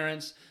your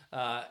parents.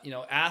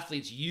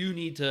 Athletes, you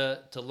need to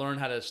learn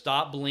how to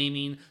stop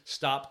blaming,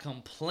 stop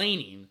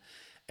complaining.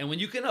 And when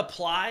you can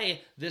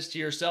apply this to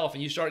yourself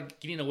and you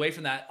start getting away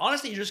from that,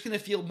 honestly, you're just going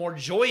to feel more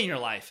joy in your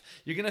life.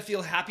 You're going to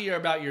feel happier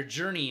about your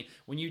journey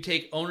when you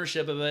take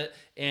ownership of it,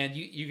 and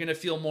you're going to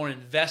feel more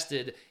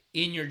invested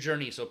in your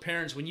journey. So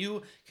parents, when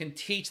you can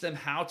teach them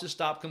how to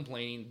stop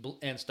complaining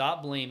and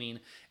stop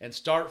blaming and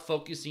start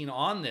focusing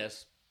on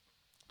this,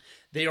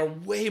 they are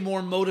way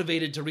more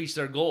motivated to reach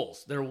their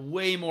goals. They're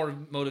way more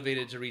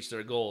motivated to reach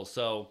their goals.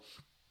 So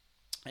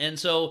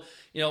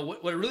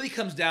what it really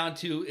comes down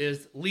to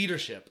is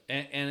leadership,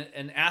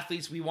 and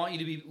athletes. We want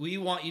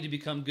you to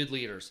become good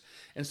leaders,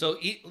 and so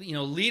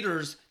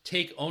leaders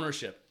take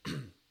ownership.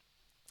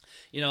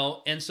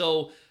 And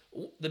so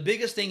the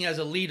biggest thing as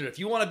a leader, if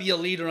you want to be a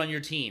leader on your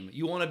team,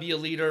 you want to be a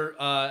leader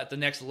at the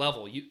next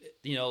level.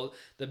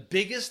 The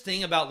biggest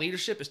thing about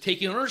leadership is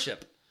taking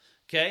ownership.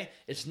 Okay,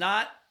 it's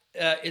not.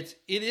 It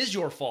is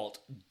your fault.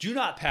 Do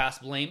not pass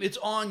blame. It's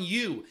on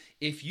you.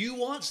 If you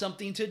want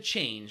something to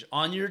change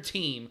on your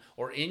team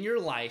or in your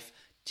life,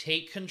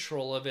 take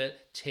control of it.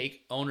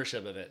 Take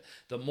ownership of it.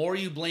 The more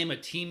you blame a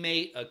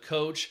teammate, a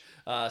coach,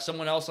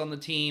 someone else on the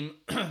team,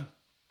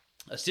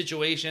 a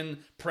situation,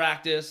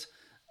 practice,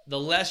 the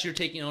less you're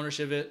taking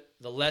ownership of it,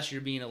 the less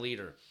you're being a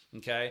leader.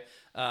 Okay?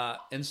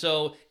 And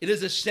so it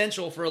is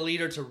essential for a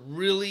leader to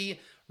really,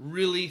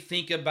 really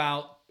think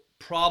about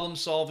problem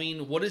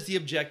solving. What is the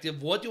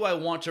objective? What do I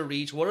want to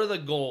reach? What are the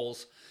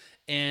goals?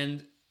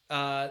 And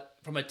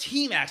from a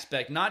team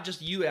aspect, not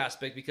just you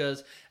aspect,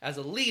 because as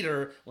a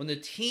leader, when the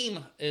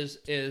team is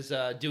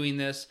doing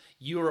this,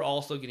 you are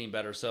also getting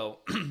better. So,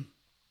 and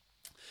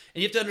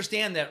you have to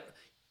understand that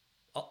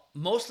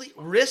mostly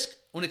risk,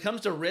 when it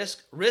comes to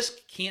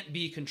risk can't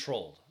be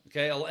controlled.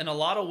 Okay, in a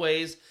lot of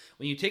ways,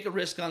 when you take a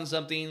risk on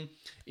something,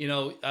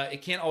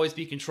 it can't always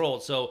be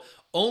controlled. So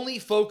only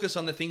focus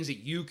on the things that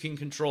you can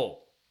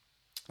control.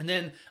 And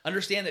then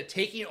understand that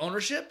taking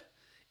ownership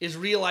is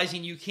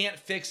realizing you can't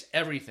fix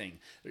everything.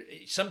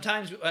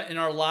 Sometimes in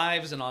our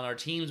lives and on our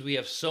teams, we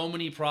have so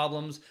many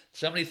problems,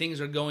 so many things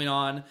are going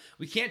on.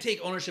 We can't take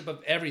ownership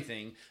of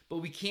everything, but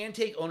we can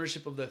take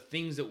ownership of the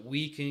things that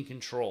we can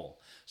control.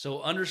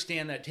 So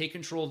understand that, take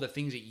control of the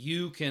things that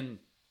you can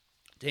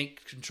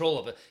take control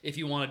of it if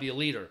you want to be a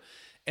leader.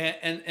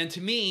 And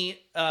to me,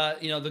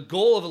 the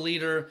goal of a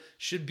leader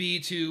should be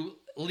to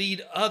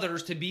lead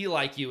others to be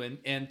like you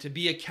and to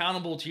be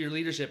accountable to your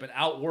leadership and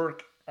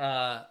outwork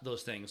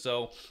those things.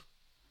 So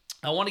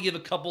I want to give a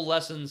couple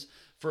lessons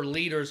for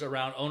leaders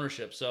around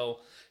ownership. So,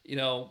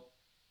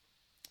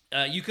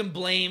 you can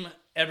blame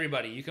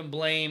everybody. You can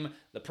blame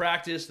the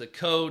practice, the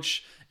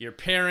coach, your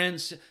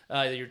parents,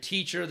 your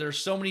teacher. There's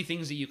so many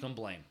things that you can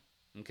blame.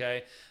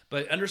 Okay.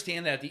 But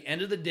understand that at the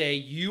end of the day,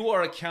 you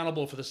are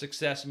accountable for the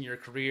success in your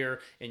career,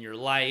 in your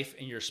life,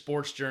 in your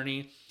sports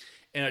journey.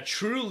 And a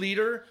true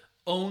leader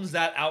owns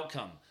that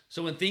outcome.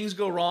 So when things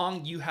go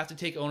wrong, you have to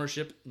take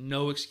ownership.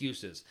 No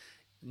excuses.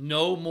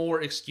 No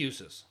more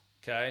excuses.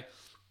 Okay.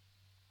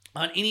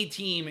 On any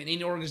team, in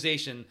any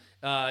organization,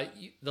 the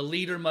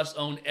leader must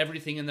own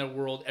everything in their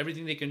world,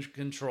 everything they can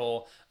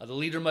control. The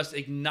leader must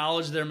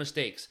acknowledge their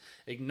mistakes.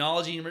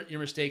 Acknowledging your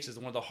mistakes is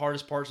one of the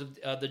hardest parts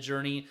of the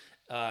journey.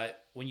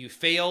 When you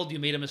failed, you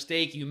made a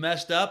mistake, you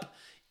messed up,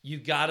 you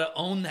got to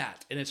own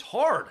that. And it's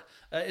hard.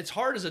 It's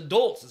hard as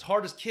adults. It's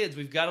hard as kids.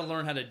 We've got to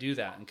learn how to do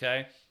that,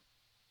 okay?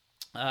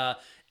 And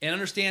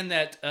understand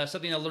that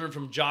something I learned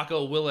from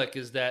Jocko Willink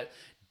is that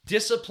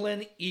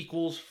discipline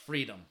equals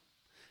freedom.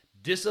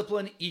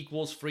 Discipline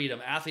equals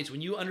freedom. Athletes,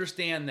 when you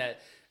understand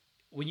that,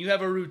 when you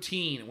have a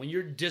routine, when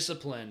you're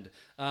disciplined,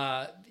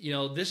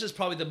 this is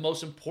probably the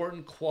most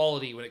important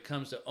quality when it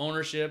comes to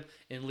ownership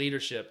and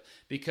leadership,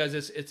 because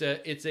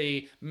it's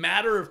a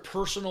matter of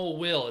personal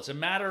will. It's a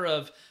matter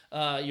of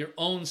your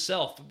own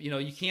self.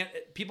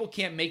 People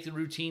can't make the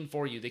routine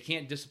for you. They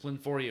can't discipline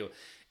for you.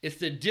 It's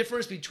the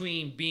difference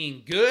between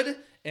being good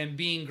and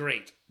being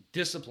great.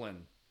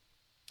 Discipline.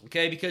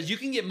 Okay, because you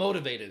can get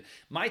motivated.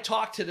 My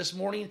talk to this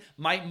morning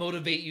might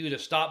motivate you to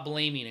stop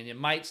blaming, and you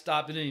might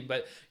stop doing,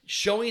 but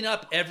showing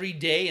up every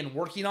day and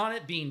working on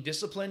it, being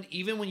disciplined,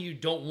 even when you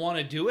don't want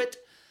to do it,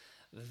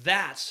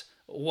 that's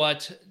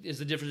what is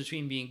the difference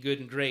between being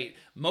good and great.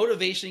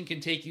 Motivation can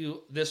take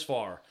you this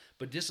far,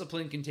 but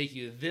discipline can take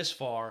you this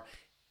far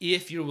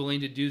if you're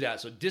willing to do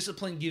that. So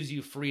discipline gives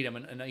you freedom,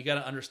 and you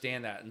got to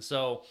understand that. And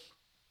so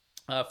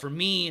for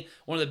me,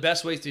 one of the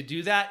best ways to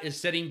do that is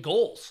setting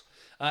goals.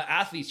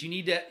 Athletes, you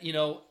need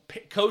to,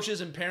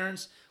 coaches and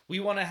parents, we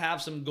want to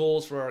have some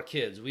goals for our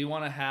kids. We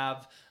want to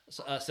have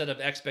a set of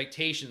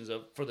expectations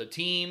for the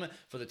team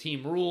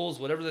rules,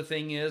 whatever the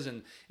thing is.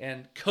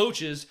 And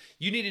coaches,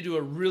 you need to do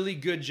a really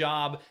good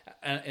job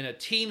in a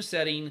team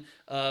setting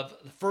of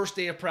the first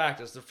day of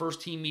practice, the first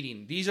team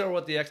meeting. These are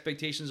what the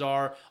expectations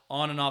are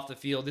on and off the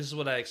field. This is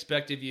what I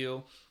expect of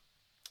you.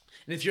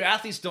 And if your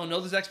athletes don't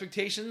know those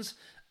expectations,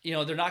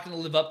 they're not going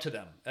to live up to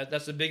them.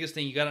 That's the biggest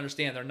thing you got to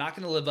understand. They're not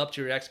going to live up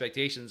to your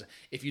expectations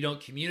if you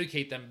don't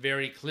communicate them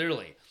very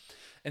clearly.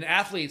 And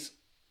athletes,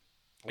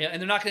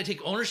 and they're not going to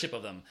take ownership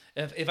of them.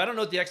 If I don't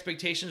know what the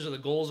expectations or the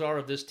goals are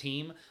of this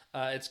team,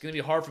 it's going to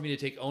be hard for me to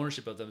take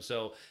ownership of them.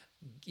 So,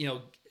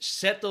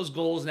 set those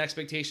goals and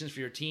expectations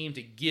for your team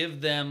to give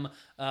them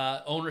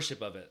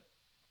ownership of it.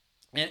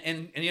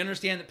 And you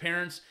understand that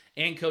parents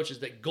and coaches,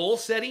 that goal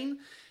setting,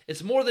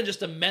 it's more than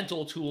just a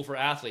mental tool for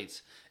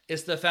athletes.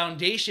 It's the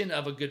foundation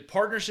of a good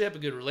partnership, a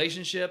good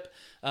relationship,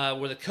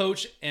 where the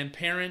coach and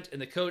parent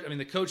and the coach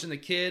and the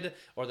kid,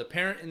 or the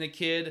parent and the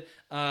kid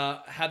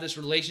have this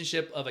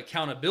relationship of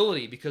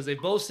accountability, because they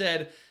both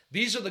said,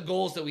 these are the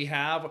goals that we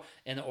have,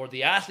 or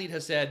the athlete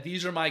has said,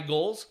 these are my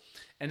goals.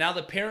 And now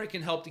the parent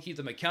can help to keep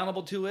them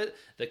accountable to it.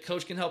 The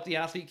coach can help the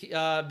athlete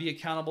be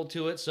accountable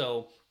to it.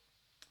 So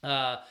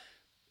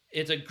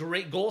it's a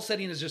great goal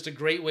setting is just a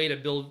great way to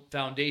build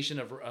foundation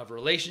of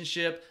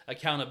relationship,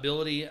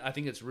 accountability. I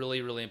think it's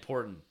really, really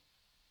important.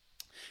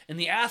 And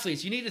the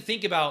athletes, you need to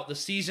think about the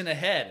season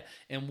ahead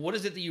and what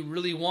is it that you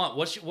really want?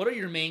 What are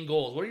your main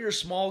goals? What are your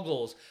small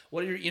goals?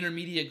 What are your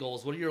intermediate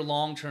goals? What are your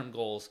long-term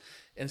goals?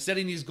 And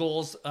setting these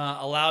goals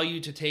allow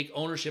you to take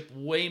ownership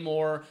way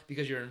more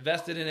because you're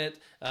invested in it.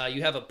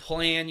 You have a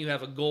plan, you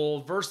have a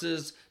goal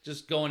versus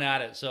just going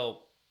at it.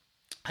 So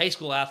high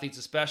school athletes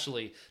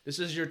especially, this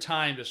is your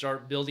time to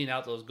start building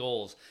out those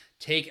goals.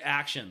 Take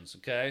actions,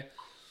 okay?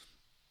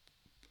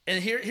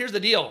 And here's the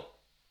deal.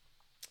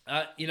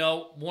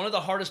 One of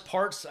the hardest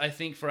parts, I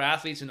think, for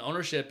athletes in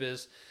ownership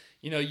is,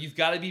 you've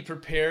got to be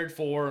prepared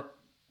for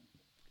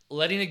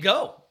letting it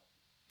go.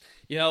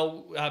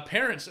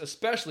 Parents,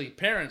 especially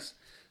parents,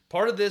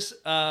 part of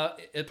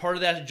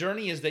that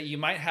journey is that you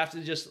might have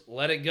to just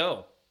let it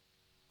go.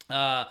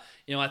 I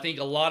think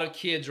a lot of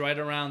kids right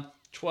around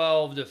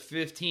 12 to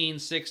 15,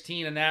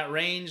 16 in that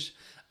range,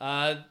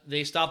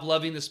 they stop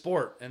loving the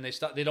sport and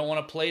they don't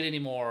want to play it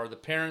anymore, or the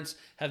parents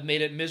have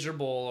made it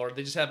miserable, or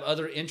they just have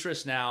other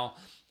interests now.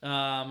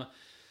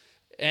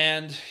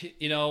 And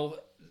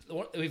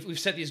we've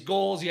set these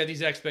goals, you have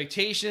these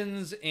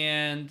expectations,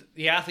 and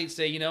the athletes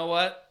say, you know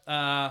what,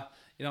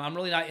 I'm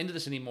really not into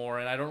this anymore,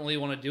 and I don't really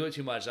want to do it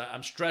too much.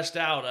 I'm stressed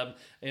out.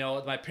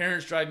 My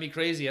parents drive me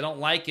crazy. I don't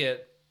like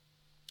it.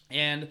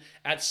 And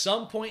at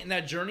some point in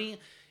that journey,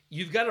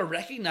 you've got to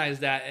recognize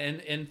that.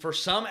 And for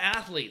some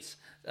athletes,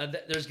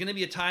 there's going to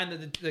be a time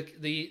that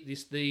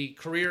the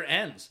career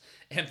ends.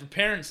 And for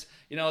parents,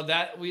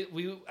 that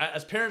we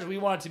as parents, we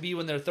want it to be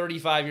when they're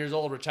 35 years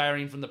old,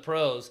 retiring from the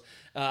pros,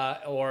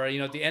 or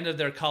at the end of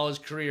their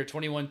college career,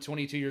 21,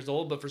 22 years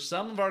old. But for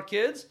some of our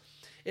kids,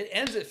 it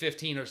ends at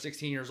 15 or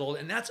 16 years old,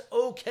 and that's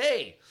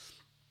okay.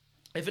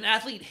 If an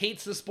athlete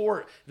hates the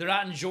sport, they're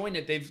not enjoying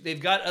it,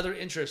 they've got other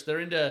interests,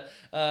 they're into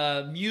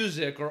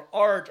music or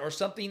art or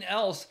something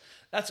else,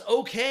 that's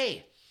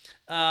okay.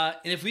 And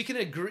if we can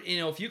agree,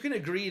 if you can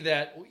agree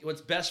that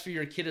what's best for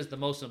your kid is the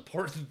most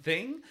important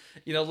thing,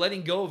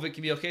 letting go of it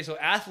can be okay. So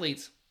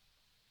athletes,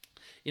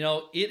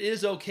 it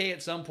is okay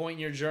at some point in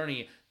your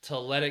journey to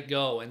let it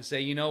go and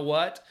say, you know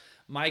what?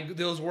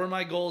 Those were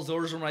my goals.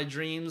 Those were my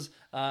dreams.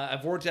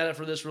 I've worked at it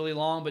for this really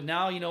long, but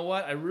now, you know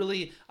what? I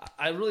really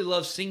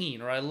love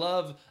singing, or I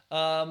love,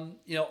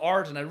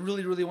 art, and I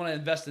really, really want to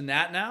invest in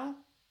that now.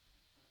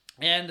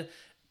 And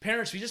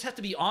parents, we just have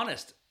to be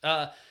honest.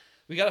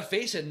 We got to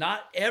face it.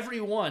 Not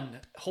everyone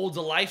holds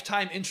a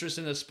lifetime interest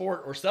in a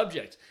sport or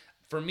subject.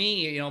 For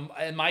me,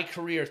 in my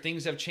career,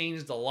 things have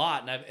changed a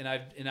lot, and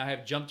I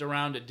have jumped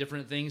around to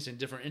different things and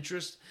different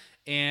interests.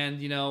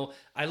 And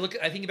I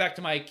think back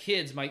to my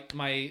kids,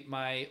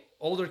 my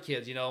older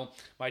kids.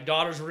 My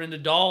daughters were into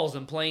dolls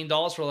and playing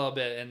dolls for a little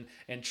bit,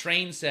 and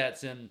train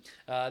sets, and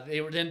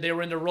they were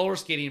into roller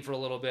skating for a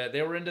little bit.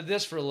 They were into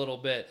this for a little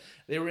bit.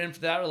 They were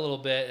into that a little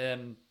bit,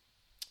 and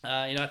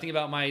I think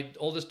about my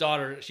oldest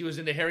daughter. She was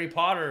into Harry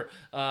Potter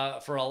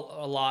for a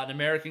lot, and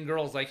American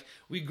Girls. Like,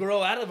 we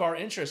grow out of our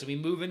interests and we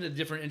move into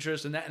different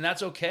interests, and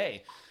that's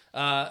okay.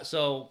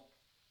 So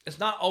it's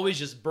not always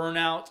just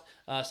burnout.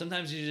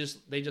 Sometimes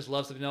they just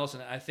love something else,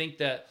 and I think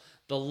that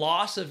the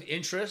loss of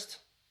interest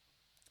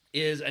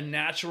is a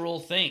natural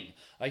thing.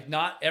 Like,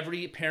 not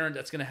every parent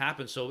that's going to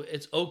happen, so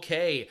it's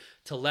okay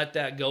to let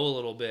that go a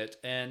little bit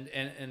and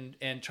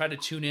try to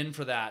tune in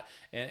for that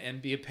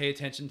and pay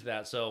attention to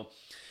that. So,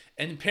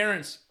 and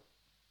parents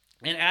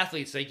and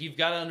athletes, like, you've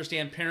got to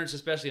understand, parents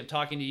especially, I'm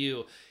talking to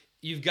you.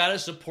 You've got to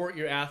support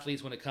your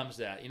athletes when it comes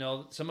to that.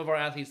 Some of our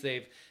athletes,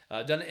 they've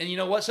done it. And you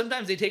know what?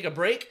 Sometimes they take a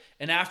break,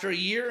 and after a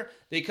year,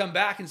 they come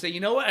back and say, you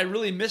know what? I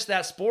really missed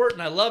that sport,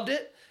 and I loved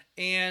it,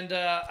 and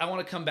I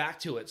want to come back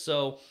to it.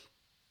 So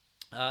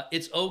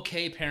it's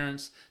okay,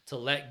 parents, to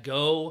let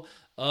go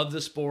of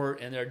the sport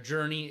and their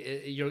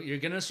journey. You're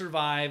going to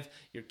survive.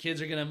 Your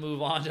kids are going to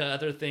move on to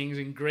other things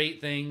and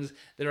great things.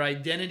 Their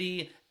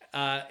identity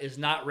is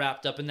not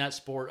wrapped up in that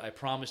sport. I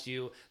promise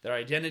you, their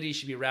identity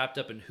should be wrapped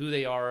up in who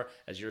they are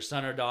as your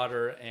son or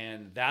daughter,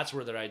 and that's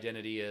where their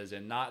identity is,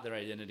 and not their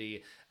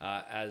identity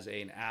as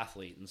an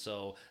athlete. And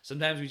so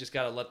sometimes we just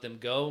got to let them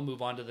go,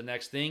 move on to the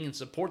next thing, and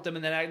support them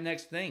in that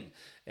next thing.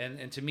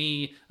 And to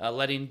me,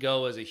 letting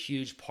go is a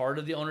huge part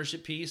of the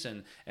ownership piece.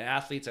 And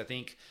athletes, I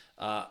think,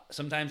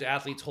 sometimes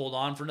athletes hold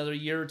on for another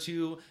year or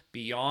two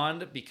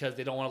beyond because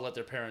they don't want to let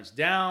their parents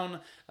down.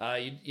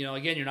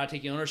 Again, you're not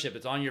taking ownership.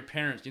 It's on your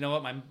parents. You know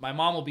what? My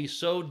mom will be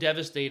so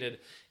devastated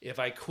if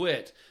I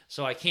quit,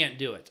 so I can't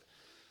do it.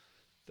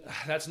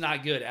 That's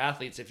not good.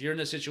 Athletes, if you're in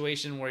a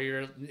situation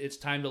where it's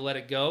time to let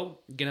it go,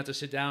 you're going to have to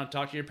sit down and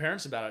talk to your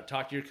parents about it,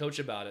 talk to your coach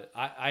about it.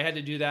 I had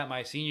to do that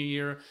my senior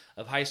year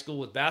of high school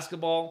with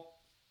basketball.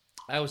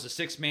 I was the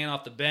sixth man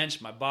off the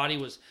bench. My body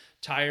was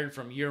tired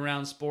from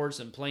year-round sports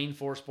and playing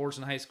 4 sports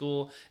in high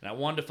school, and I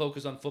wanted to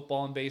focus on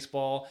football and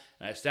baseball.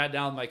 And I sat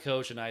down with my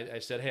coach, and I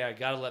said, hey, I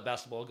got to let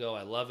basketball go.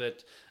 I love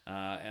it, and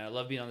I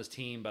love being on this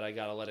team, but I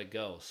got to let it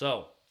go.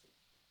 So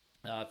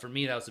for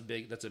me, that's a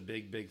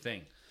big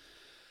thing.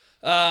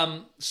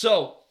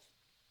 So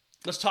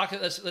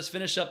let's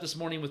finish up this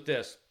morning with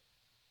this.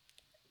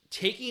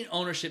 Taking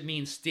ownership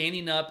means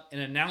standing up and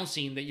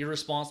announcing that you're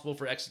responsible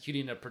for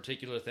executing a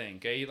particular thing,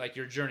 okay? Like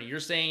your journey. You're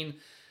saying,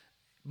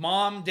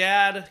 Mom,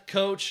 Dad,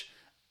 Coach,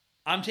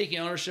 I'm taking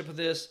ownership of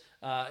this.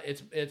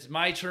 It's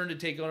my turn to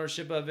take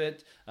ownership of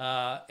it,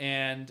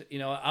 and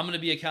I'm going to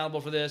be accountable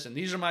for this, and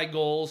these are my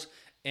goals,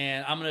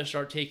 and I'm going to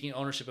start taking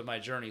ownership of my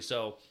journey.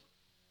 So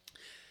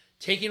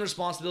taking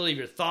responsibility of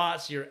your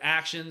thoughts, your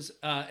actions,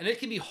 and it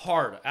can be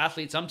hard.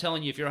 Athletes, I'm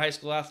telling you, if you're a high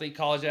school athlete,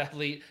 college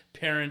athlete,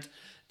 parent,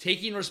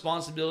 taking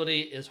responsibility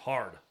is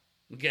hard.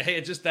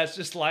 Okay, that's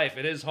just life.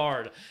 It is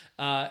hard,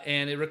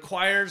 and it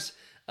requires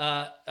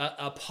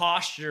a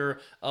posture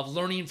of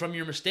learning from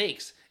your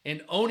mistakes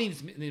and owning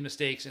the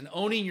mistakes and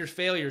owning your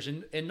failures.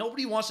 And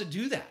nobody wants to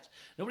do that.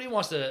 Nobody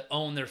wants to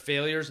own their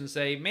failures and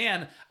say,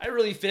 "Man, I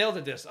really failed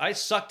at this. I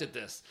sucked at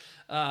this."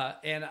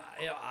 And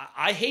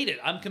I hate it.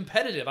 I'm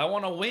competitive. I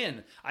want to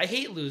win. I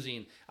hate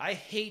losing. I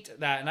hate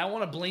that, and I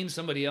want to blame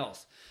somebody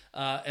else.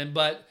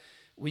 But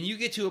when you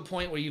get to a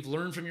point where you've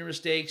learned from your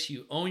mistakes,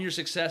 you own your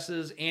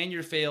successes and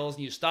your fails,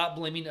 and you stop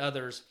blaming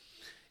others,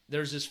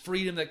 there's this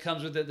freedom that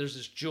comes with it. There's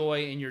this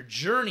joy, and your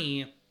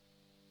journey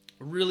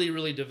really,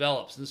 really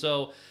develops. And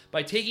so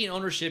by taking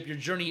ownership, your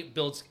journey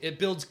builds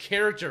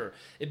character,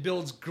 it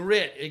builds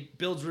grit, it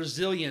builds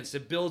resilience,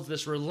 it builds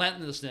this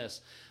relentlessness.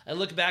 I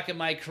look back at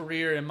my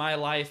career and my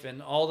life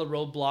and all the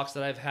roadblocks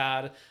that I've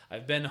had.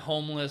 I've been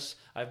homeless.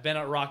 I've been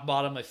at rock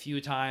bottom a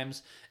few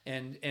times.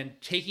 And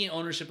taking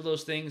ownership of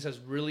those things has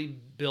really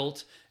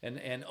built,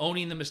 and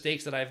owning the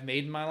mistakes that I've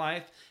made in my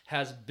life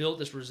has built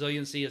this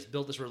resiliency. It's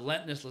built this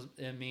relentlessness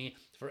in me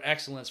for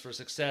excellence, for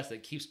success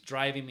that keeps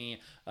driving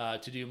me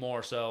to do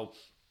more. So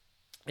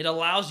it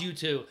allows you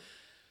to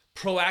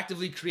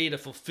proactively create a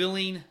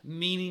fulfilling,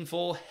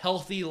 meaningful,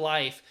 healthy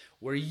life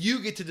where you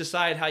get to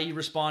decide how you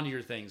respond to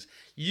your things.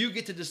 You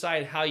get to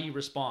decide how you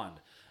respond,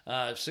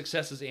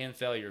 successes and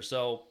failures.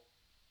 So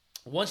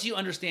once you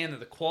understand that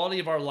the quality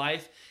of our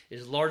life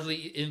is largely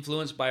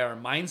influenced by our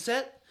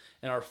mindset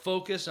and our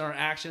focus and our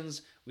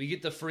actions, we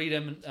get the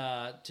freedom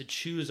to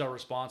choose our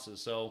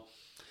responses. So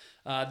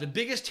the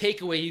biggest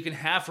takeaway you can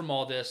have from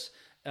all this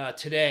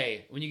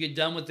today, when you get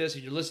done with this,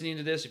 if you're listening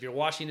to this, if you're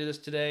watching this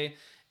today,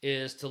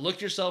 is to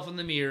look yourself in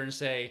the mirror and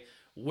say,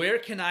 where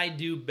can I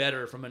do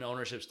better from an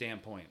ownership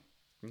standpoint?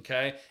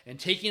 Okay? And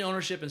taking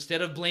ownership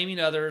instead of blaming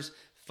others,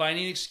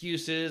 finding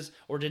excuses,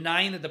 or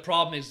denying that the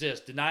problem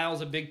exists. Denial is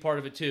a big part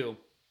of it too.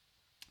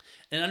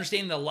 And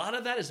understanding that a lot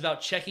of that is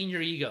about checking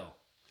your ego.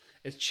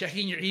 It's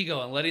checking your ego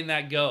and letting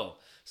that go.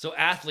 So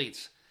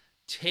athletes,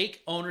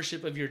 take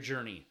ownership of your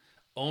journey.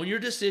 Own your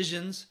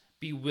decisions,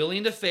 be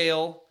willing to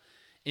fail,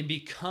 and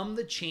become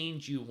the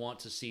change you want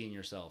to see in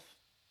yourself.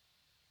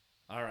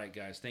 All right,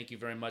 guys, thank you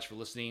very much for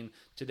listening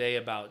today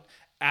about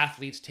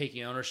athletes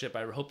taking ownership.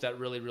 I hope that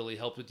really, really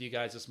helped with you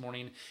guys this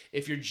morning.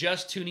 If you're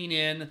just tuning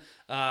in,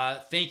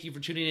 thank you for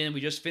tuning in.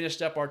 We just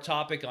finished up our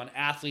topic on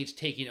athletes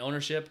taking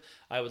ownership.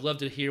 I would love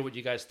to hear what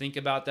you guys think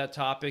about that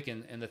topic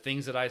and the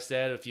things that I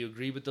said, if you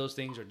agree with those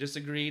things or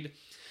disagreed.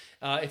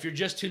 If you're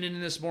just tuning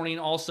in this morning,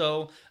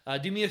 also,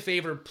 do me a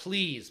favor,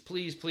 please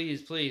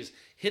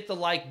hit the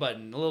like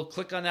button. A little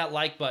click on that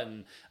like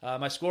button.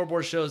 My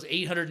scoreboard shows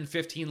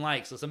 815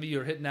 likes, so some of you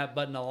are hitting that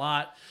button a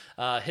lot.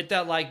 Hit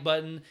that like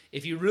button.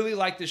 If you really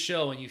like the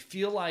show and you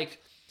feel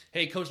like,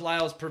 hey, Coach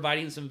Lyle is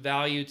providing some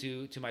value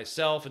to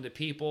myself and to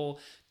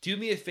people, do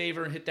me a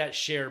favor and hit that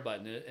share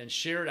button and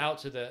share it out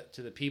to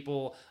the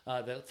people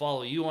that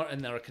follow you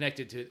and that are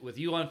connected with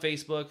you on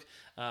Facebook.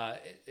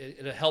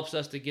 It helps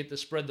us to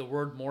spread the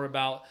word more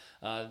about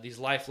these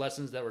life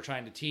lessons that we're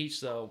trying to teach.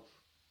 So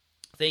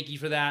thank you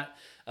for that.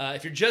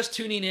 If you're just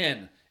tuning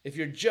in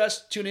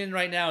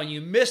right now and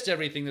you missed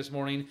everything this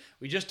morning,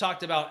 we just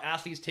talked about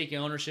athletes taking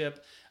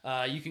ownership.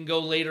 You can go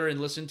later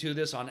and listen to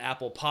this on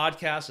Apple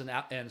Podcasts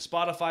and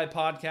Spotify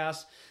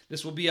Podcasts.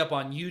 This will be up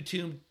on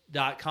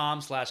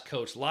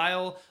youtube.com/Coach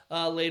Lyle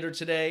later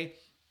today.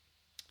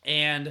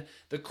 And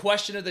the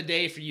question of the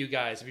day for you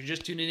guys, if you're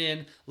just tuning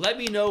in, let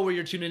me know where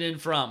you're tuning in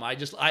from. I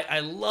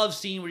love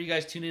seeing where you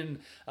guys tune in.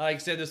 Like I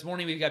said, this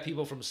morning we've got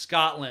people from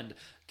Scotland,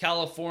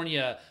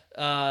 California,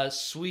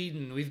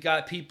 Sweden. We've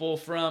got people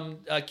from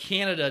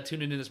Canada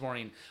tuning in this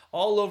morning.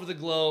 All over the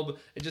globe.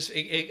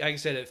 Like I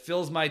said, it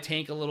fills my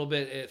tank a little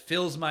bit. It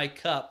fills my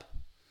cup.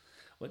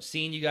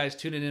 Seeing you guys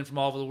tuning in from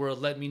all over the world,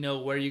 let me know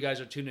where you guys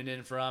are tuning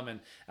in from. And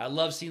I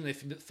love seeing the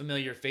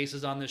familiar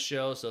faces on this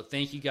show. So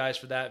thank you guys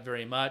for that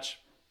very much.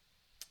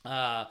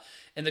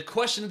 And the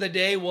question of the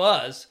day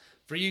was,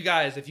 for you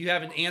guys, if you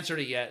haven't answered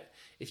it yet,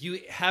 if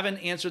you haven't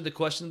answered the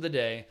question of the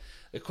day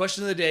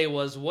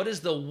was, what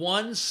is the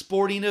one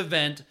sporting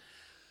event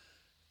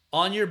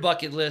on your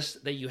bucket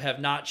list that you have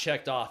not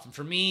checked off? And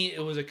for me,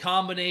 it was a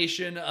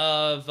combination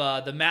of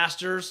the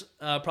Masters,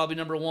 probably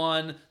number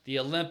one, the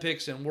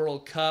Olympics and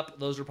World Cup.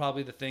 Those are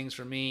probably the things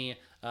for me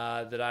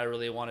that I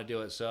really want to do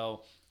it.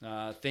 So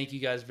thank you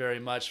guys very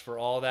much for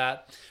all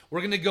that.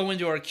 We're going to go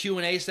into our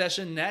Q&A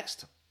session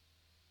next.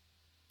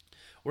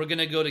 We're going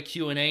to go to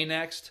Q&A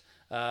next.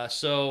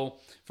 So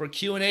for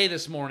Q&A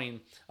this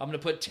morning, I'm going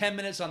to put 10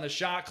 minutes on the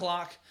shot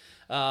clock.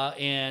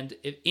 And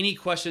if any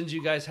questions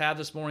you guys have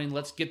this morning,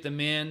 let's get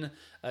them in.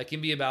 It can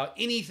be about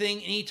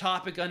anything, any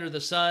topic under the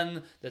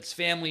sun that's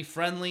family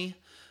friendly.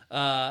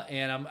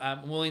 And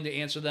I'm willing to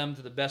answer them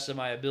to the best of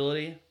my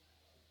ability.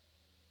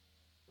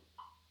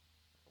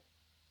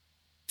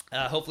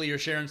 Hopefully you're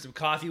sharing some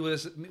coffee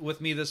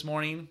with me this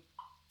morning.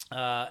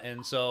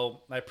 And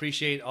so I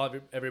appreciate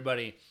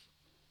everybody.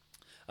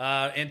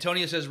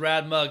 Antonio says,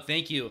 rad mug.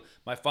 Thank you.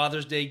 My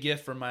Father's Day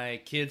gift for my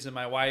kids and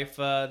my wife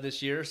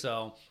this year.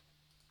 So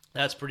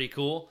that's pretty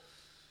cool.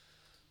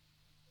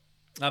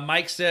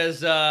 Mike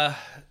says, the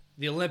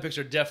Olympics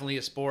are definitely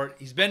a sport.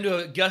 He's been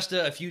to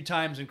Augusta a few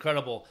times.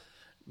 Incredible.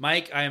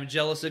 Mike, I am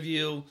jealous of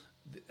you.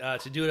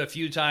 To do it a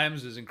few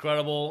times is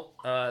incredible.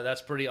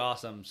 That's pretty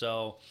awesome.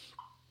 So,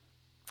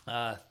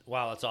 wow,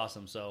 that's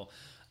awesome. So,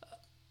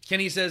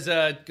 Kenny says,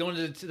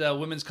 going to the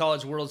Women's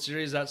College World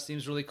Series, that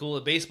seems really cool.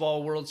 The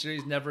Baseball World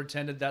Series, never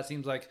attended. That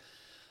seems like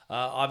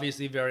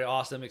obviously a very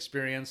awesome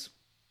experience.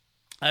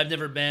 I've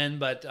never been,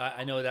 but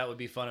I know that would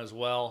be fun as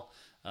well.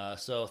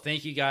 So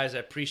thank you guys. I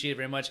appreciate it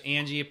very much.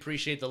 Angie,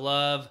 appreciate the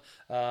love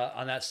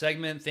on that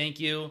segment. Thank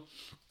you.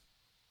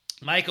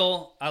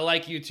 Michael, I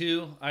like you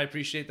too. I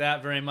appreciate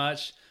that very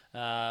much.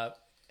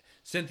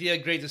 Cynthia,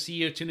 great to see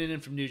you tuning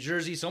in from New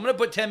Jersey. So I'm going to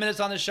put 10 minutes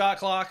on the shot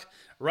clock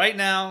right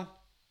now.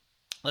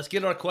 Let's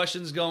get our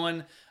questions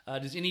going.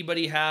 Does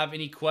anybody have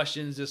any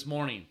questions this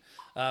morning?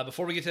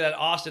 Before we get to that,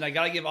 Austin, I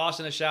got to give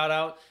Austin a shout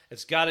out.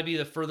 It's got to be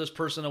the furthest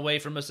person away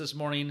from us this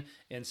morning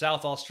in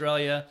South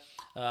Australia.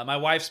 My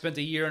wife spent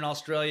a year in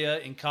Australia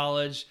in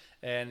college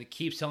and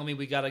keeps telling me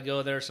we got to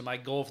go there. So my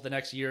goal for the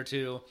next year or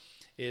two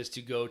is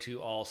to go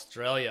to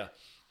Australia.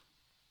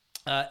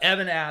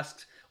 Evan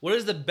asks, what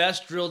is the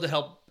best drill to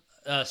help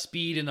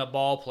speed in a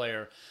ball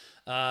player?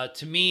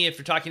 To me, if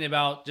you're talking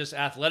about just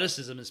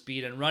athleticism and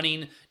speed and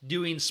running,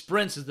 doing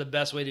sprints is the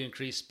best way to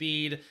increase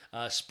speed.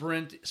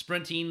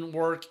 Sprinting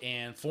work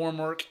and form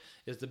work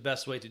is the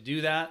best way to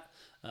do that.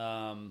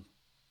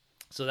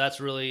 So that's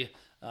really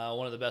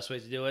one of the best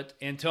ways to do it.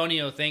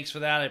 Antonio, thanks for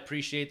that. I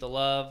appreciate the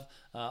love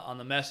on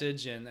the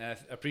message, and I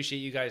appreciate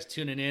you guys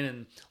tuning in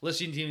and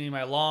listening to me in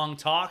my long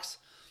talks.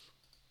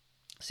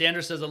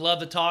 Sandra says, I love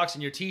the talks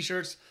and your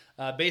t-shirts.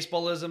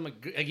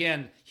 Baseballism,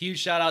 again, huge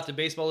shout out to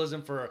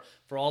Baseballism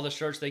for all the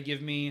shirts they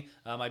give me.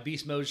 My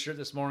Beast Mode shirt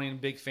this morning,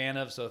 big fan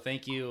of, so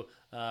thank you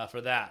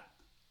for that.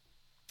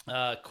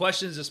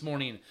 Questions this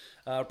morning.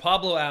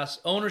 Pablo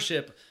asks,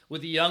 ownership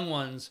with the young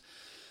ones.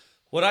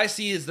 What I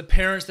see is the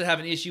parents that have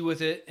an issue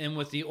with it, and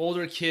with the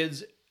older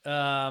kids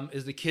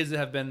is the kids that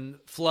have been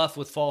fluffed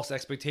with false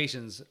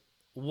expectations.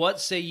 What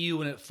say you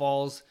when it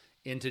falls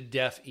into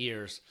deaf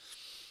ears?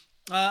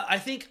 I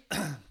think,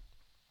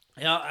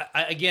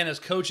 again, as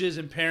coaches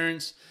and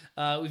parents,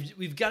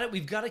 we've got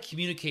to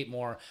communicate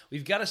more.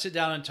 We've got to sit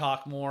down and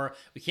talk more.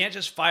 We can't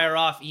just fire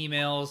off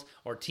emails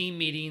or team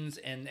meetings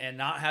and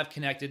not have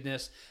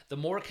connectedness. The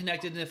more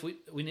connectedness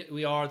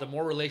we are, the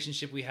more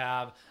relationship we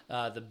have,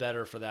 the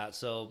better for that.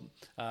 So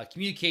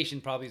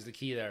communication probably is the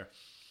key there.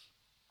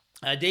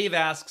 Dave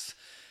asks,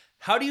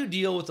 how do you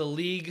deal with the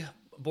league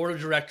board of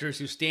directors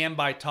who stand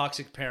by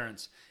toxic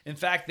parents? In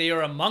fact, they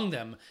are among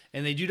them,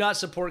 and they do not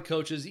support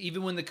coaches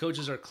even when the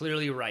coaches are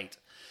clearly right.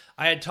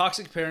 I had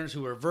toxic parents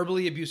who were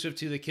verbally abusive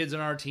to the kids on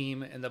our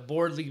team, and the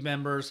board league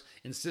members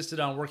insisted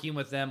on working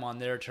with them on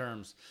their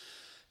terms.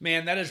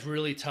 Man, that is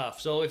really tough.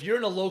 So if you're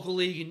in a local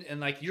league and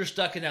like you're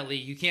stuck in that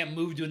league, you can't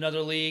move to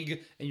another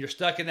league, and you're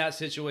stuck in that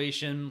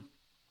situation,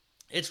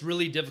 it's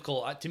really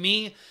difficult. To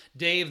me,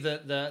 Dave,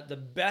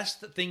 the best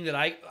thing that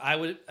I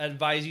would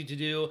advise you to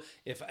do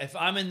if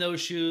I'm in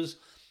those shoes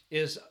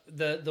is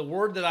the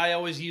word that I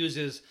always use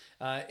is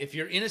if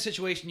you're in a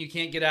situation you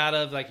can't get out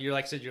of, like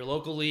I said, your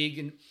local league,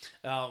 and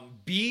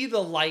be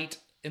the light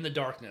in the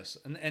darkness.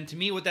 And to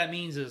me, what that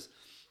means is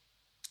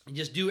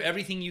just do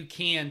everything you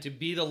can to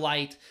be the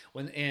light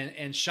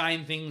and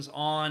shine things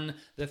on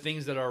the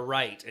things that are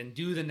right and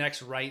do the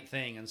next right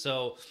thing. And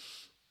so,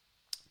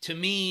 to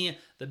me,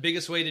 the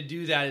biggest way to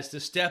do that is to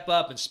step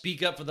up and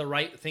speak up for the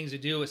right things to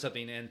do with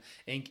something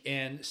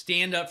and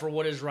stand up for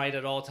what is right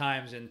at all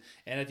times. And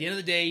at the end of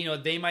the day,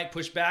 they might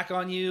push back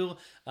on you.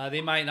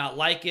 They might not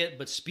like it,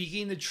 but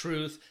speaking the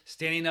truth,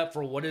 standing up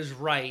for what is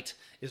right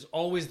is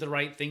always the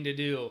right thing to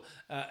do.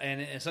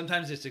 And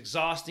sometimes it's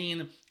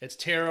exhausting. It's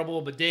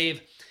terrible. But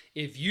Dave,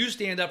 if you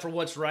stand up for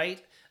what's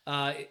right,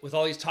 with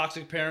all these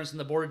toxic parents and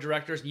the board of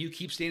directors, and you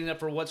keep standing up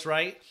for what's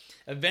right,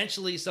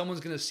 eventually someone's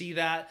going to see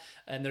that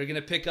and they're going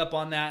to pick up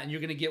on that, and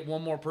you're going to get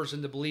one more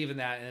person to believe in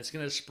that, and it's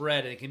going to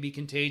spread and it can be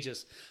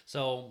contagious.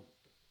 So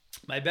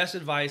my best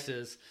advice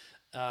is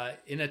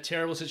in a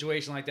terrible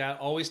situation like that,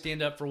 always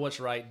stand up for what's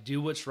right,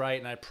 do what's right,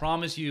 and I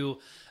promise you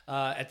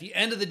at the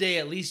end of the day,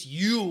 at least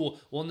you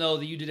will know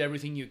that you did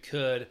everything you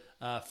could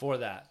for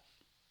that.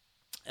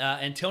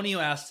 Antonio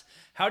asks,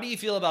 how do you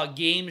feel about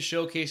games,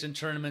 showcase, and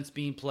tournaments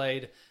being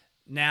played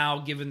now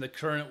given the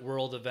current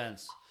world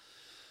events?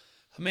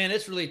 Man,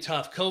 it's really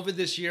tough. COVID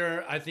this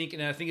year, I think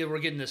that we're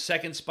getting the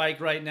second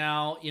spike right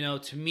now.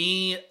 To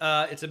me,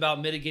 it's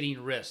about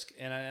mitigating risk.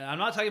 And I'm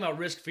not talking about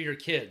risk for your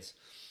kids.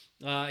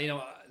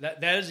 That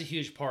is a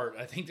huge part.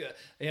 I think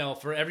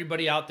that, for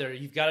everybody out there,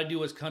 you've got to do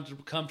what's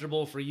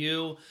comfortable for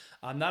you.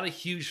 I'm not a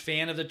huge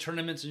fan of the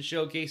tournaments and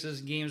showcases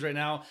and games right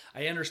now.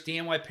 I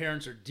understand why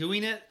parents are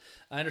doing it.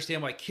 I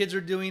understand why kids are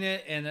doing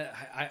it. And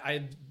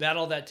I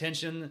battle that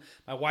tension.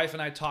 My wife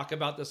and I talk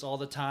about this all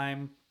the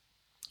time.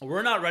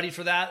 We're not ready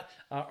for that.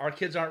 Our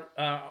kids aren't,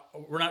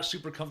 we're not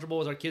super comfortable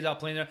with our kids out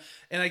playing there.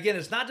 And again,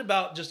 it's not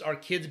about just our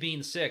kids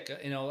being sick.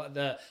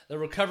 The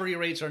recovery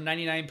rates are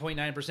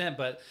 99.9%,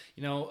 but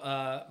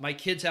my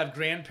kids have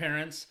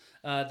grandparents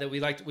that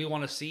we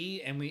want to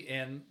see,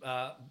 and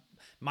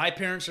my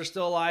parents are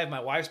still alive. My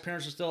wife's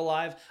parents are still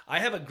alive. I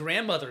have a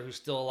grandmother who's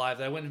still alive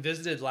that I went and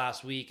visited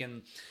last week,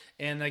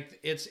 and like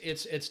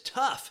it's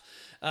tough.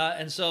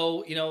 And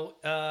so,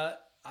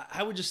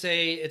 I would just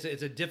say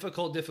it's a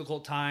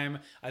difficult time.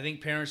 I think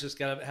parents just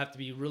have to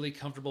be really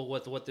comfortable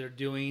with what they're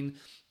doing.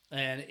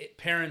 And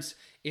parents,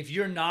 if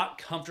you're not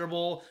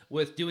comfortable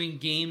with doing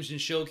games and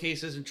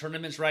showcases and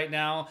tournaments right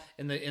now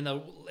in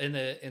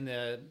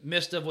the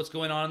midst of what's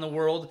going on in the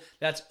world,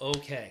 that's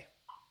okay.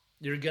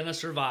 You're gonna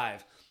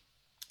survive.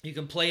 You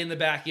can play in the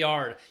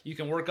backyard. You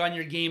can work on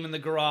your game in the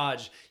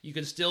garage. You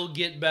can still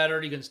get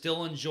better. You can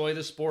still enjoy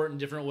the sport in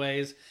different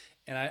ways.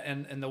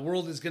 And the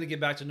world is going to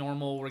get back to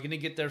normal. We're going to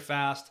get there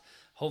fast.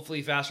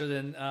 Hopefully faster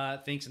than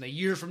thinks. In a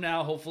year from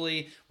now,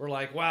 hopefully we're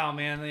like, wow,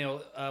 man,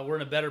 we're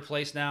in a better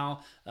place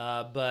now.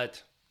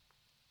 But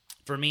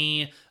for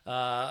me,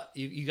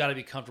 you got to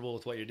be comfortable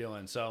with what you're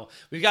doing. So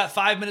we've got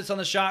 5 minutes on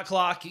the shot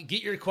clock.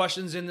 Get your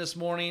questions in this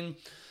morning.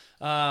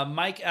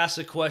 Mike asked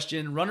a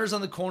question. Runners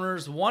on the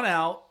corners, 1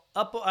 out.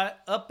 Up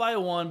by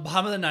 1,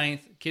 bottom of the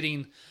ninth.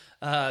 Kidding.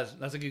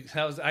 That's a good.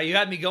 You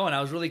had me going.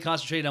 I was really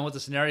concentrating on what the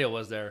scenario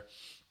was there.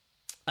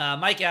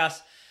 Mike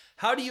asks,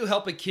 how do you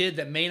help a kid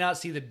that may not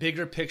see the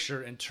bigger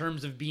picture in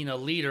terms of being a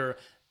leader,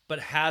 but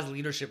has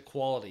leadership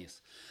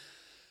qualities?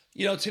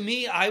 To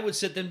me, I would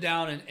sit them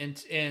down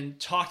and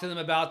talk to them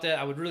about that.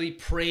 I would really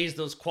praise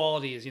those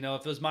qualities. If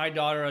it was my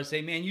daughter, I'd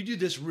say, man, you do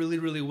this really,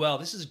 really well.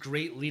 This is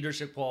great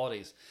leadership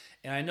qualities.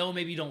 And I know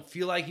maybe you don't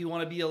feel like you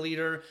want to be a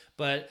leader,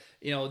 but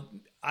it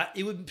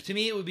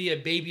would be a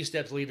baby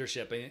steps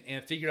leadership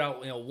and figure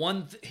out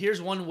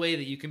here's one way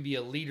that you can be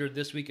a leader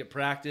this week at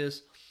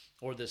practice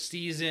or this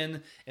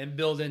season and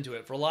build into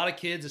it. For a lot of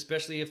kids,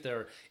 especially if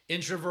they're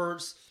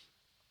introverts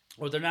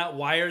or they're not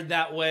wired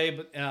that way,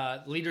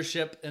 but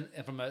leadership and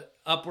from an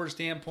upward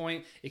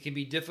standpoint, it can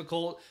be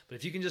difficult. But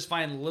if you can just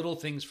find little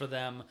things for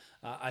them,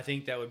 I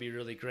think that would be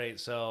really great.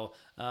 So.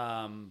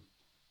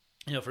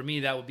 For me,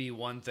 that would be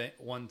one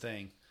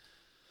thing.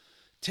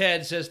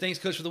 Ted says, thanks,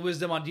 Coach, for the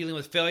wisdom on dealing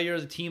with failure.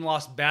 The team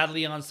lost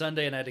badly on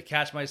Sunday, and I had to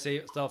catch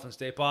myself and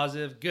stay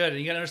positive. Good.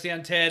 And you got to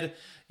understand, Ted,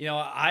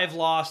 I've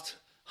lost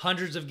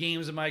hundreds of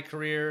games in my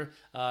career.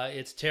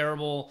 It's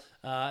terrible.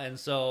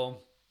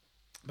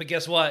 But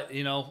guess what?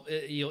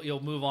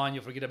 You'll move on.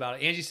 You'll forget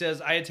about it. Angie says,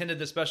 I attended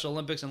the Special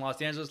Olympics in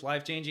Los Angeles,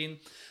 life-changing.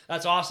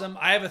 That's awesome.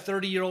 I have a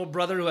 30-year-old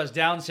brother who has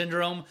Down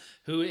syndrome,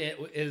 who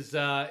is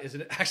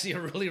actually a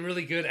really,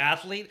 really good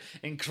athlete,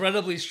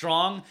 incredibly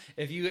strong.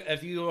 If you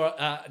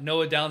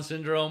know a Down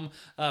syndrome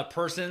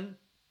person,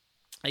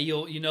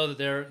 you know that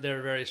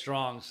they're very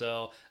strong.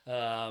 So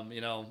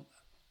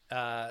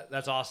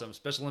that's awesome.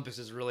 Special Olympics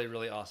is really,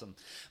 really awesome.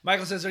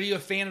 Michael says, are you a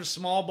fan of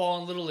small ball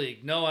and Little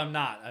League? No, I'm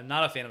not. I'm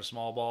not a fan of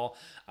small ball.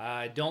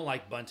 I don't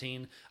like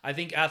bunting. I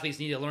think athletes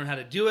need to learn how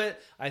to do it.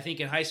 I think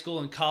in high school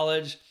and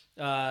college,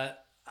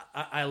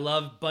 I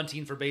love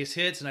bunting for base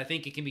hits, and I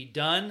think it can be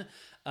done.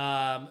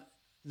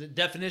 The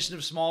definition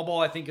of small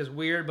ball, I think, is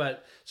weird.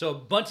 So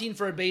bunting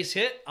for a base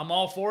hit, I'm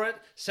all for it.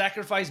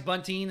 Sacrifice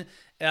bunting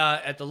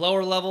at the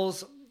lower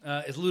levels,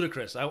 is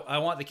ludicrous. I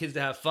want the kids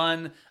to have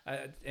fun,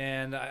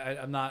 and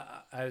I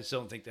just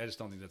don't think that's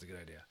a good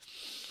idea.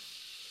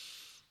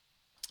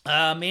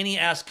 Manny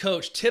asked,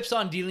 Coach, tips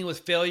on dealing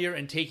with failure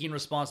and taking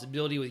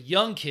responsibility with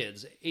young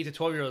kids, 8 to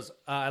 12-year-olds.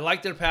 I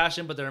like their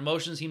passion, but their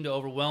emotions seem to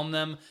overwhelm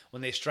them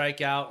when they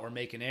strike out or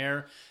make an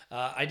error.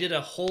 I did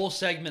a whole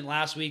segment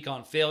last week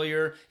on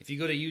failure. If you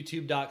go to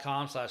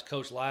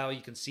youtube.com/Coach Lyle,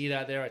 you can see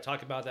that there. I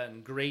talk about that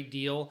in great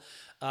deal.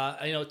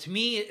 To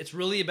me, it's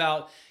really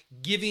about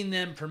giving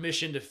them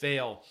permission to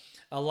fail.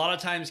 A lot of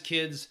times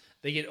kids,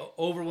 they get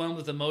overwhelmed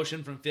with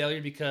emotion from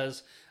failure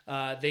because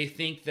they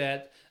think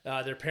that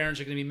their parents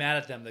are going to be mad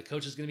at them. The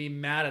coach is going to be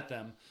mad at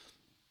them.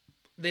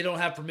 They don't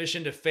have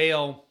permission to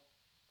fail,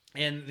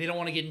 and they don't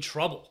want to get in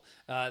trouble.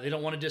 They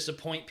don't want to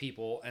disappoint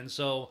people. And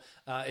so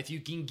if you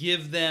can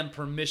give them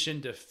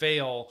permission to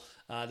fail,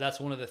 that's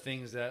one of the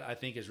things that I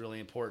think is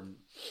really important.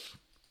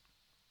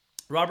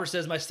 Robert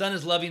says, my son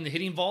is loving the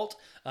Hitting Vault.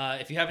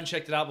 If you haven't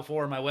checked it out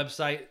before, my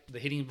website,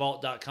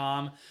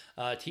 thehittingvault.com,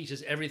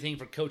 teaches everything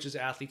for coaches,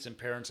 athletes, and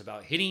parents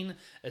about hitting.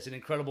 It's an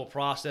incredible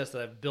process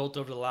that I've built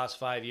over the last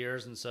 5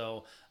 years, and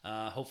so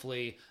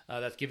hopefully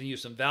that's giving you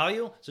some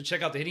value. So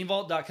check out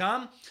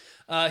thehittingvault.com.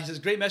 He says,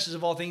 great message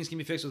of all things can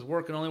be fixed with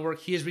work and only work.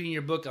 He is reading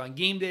your book on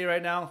game day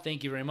right now.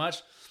 Thank you very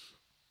much.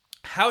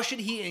 How should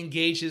he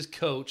engage his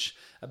coach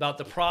about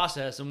the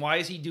process and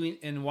why he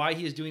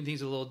is doing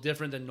things a little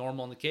different than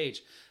normal in the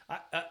cage?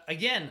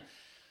 Again,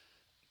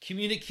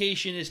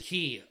 communication is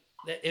key.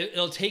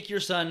 It'll take your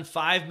son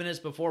 5 minutes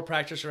before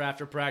practice or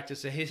after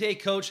practice. Say, hey,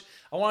 coach,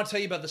 I want to tell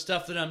you about the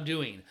stuff that I'm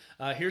doing.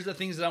 Here's the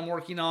things that I'm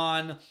working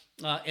on.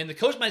 And the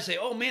coach might say,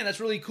 oh, man, that's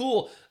really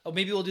cool. Oh,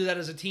 maybe we'll do that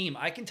as a team.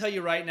 I can tell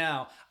you right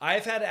now,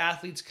 I've had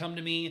athletes come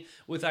to me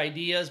with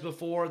ideas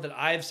before that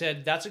I've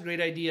said, that's a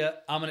great idea.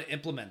 I'm going to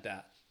implement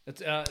that.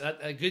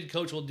 A good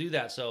coach will do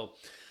that. So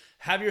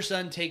have your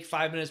son take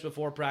 5 minutes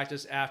before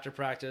practice, after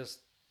practice,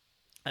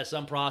 at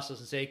some process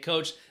and say,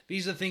 Coach,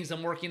 these are the things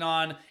I'm working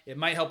on. It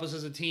might help us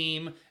as a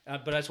team,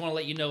 but I just want to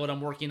let you know what I'm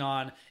working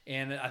on.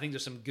 And I think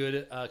there's some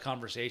good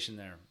conversation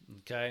there.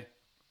 Okay.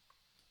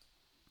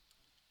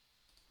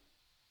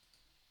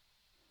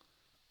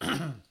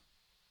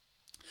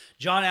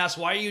 John asks,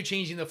 why are you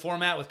changing the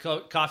format with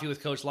Coffee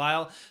with Coach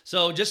Lyle?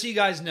 So just so you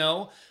guys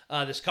know,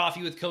 this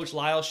Coffee with Coach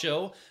Lyle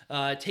show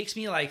takes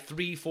me like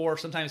 3, 4,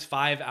 sometimes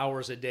 5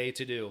 hours a day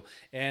to do.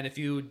 And if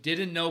you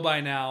didn't know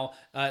by now,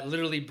 it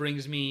literally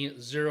brings me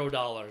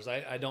 $0.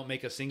 I don't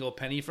make a single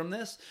penny from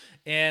this.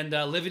 And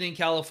living in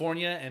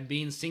California and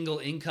being single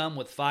income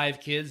with 5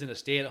 kids and a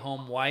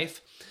stay-at-home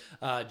wife,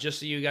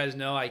 just so you guys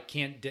know, I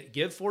can't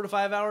give 4 to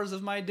 5 hours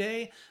of my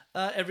day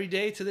every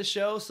day to this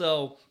show.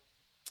 So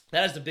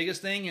that is the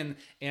biggest thing,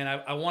 and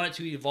I want it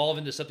to evolve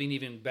into something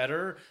even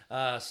better.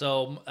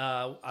 So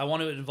I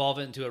want to evolve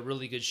it into a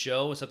really good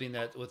show, something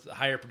that with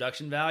higher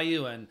production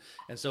value, and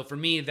so for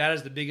me, that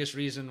is the biggest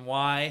reason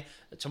why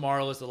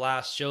tomorrow is the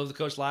last show of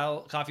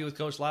the Coffee with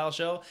Coach Lyle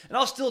show. And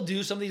I'll still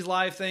do some of these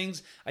live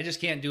things. I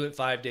just can't do it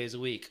 5 days a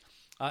week.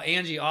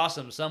 Angie,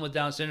 awesome. Son with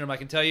Down syndrome. I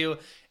can tell you,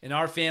 in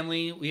our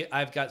family,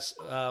 I'm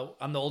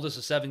the oldest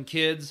of 7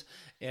 kids.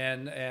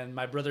 And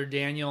my brother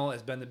Daniel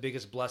has been the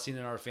biggest blessing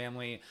in our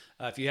family.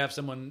 If you have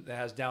someone that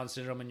has Down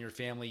syndrome in your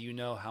family, you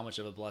know how much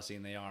of a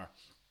blessing they are.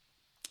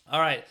 All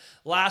right,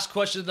 last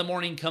question of the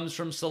morning comes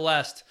from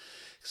Celeste.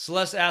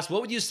 Celeste asks,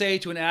 what would you say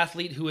to an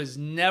athlete who has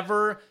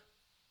never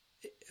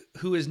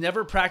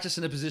practiced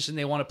in a position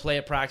they want to play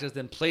at practice,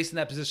 then placed in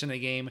that position in a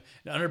game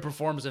and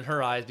underperforms in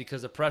her eyes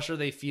because of pressure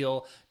they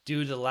feel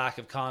due to the lack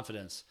of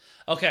confidence?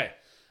 Okay.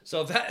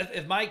 So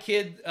if my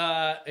kid,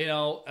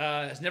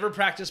 has never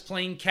practiced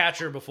playing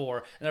catcher before,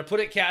 and they're put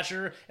at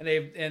catcher, and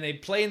they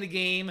play in the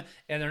game,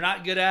 and they're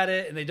not good at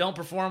it, and they don't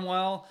perform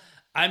well,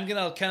 I'm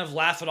gonna kind of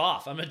laugh it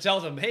off. I'm gonna tell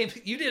them, "Hey,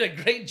 you did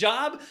a great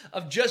job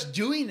of just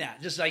doing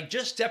that,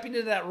 just stepping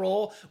into that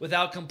role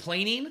without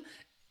complaining,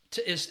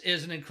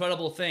 is an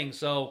incredible thing."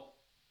 So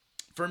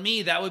for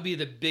me, that would be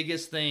the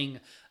biggest thing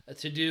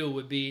to do,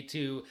 would be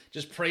to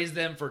just praise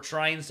them for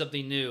trying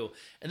something new,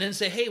 and then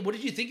say, hey, what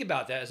did you think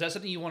about that? Is that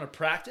something you want to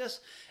practice?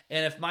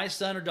 And if my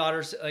son or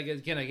daughter,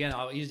 again,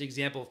 I'll use the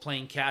example of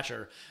playing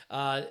catcher,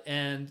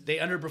 and they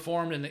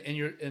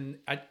underperformed,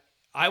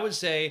 I would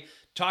say,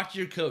 talk to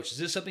your coach. Is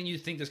this something you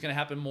think that's going to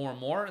happen more and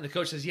more? And the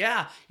coach says,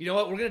 yeah, you know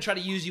what? We're going to try to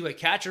use you at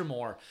catcher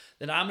more.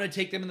 Then I'm going to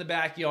take them in the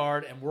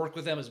backyard and work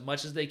with them as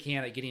much as they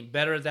can at getting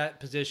better at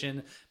that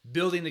position,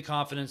 building the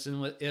confidence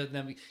in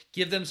them,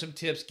 give them some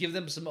tips, give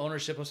them some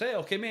ownership. I'll say,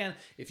 okay, man,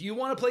 if you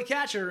want to play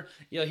catcher,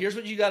 here's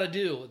what you got to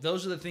do.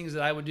 Those are the things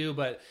that I would do.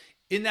 But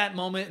in that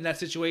moment, in that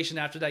situation,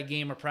 after that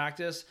game or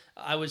practice,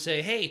 I would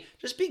say, hey,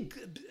 just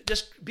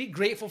be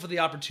grateful for the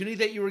opportunity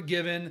that you were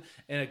given,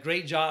 and a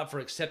great job for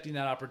accepting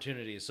that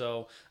opportunity.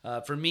 So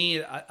for me,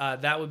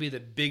 that would be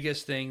the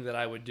biggest thing that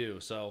I would do.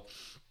 So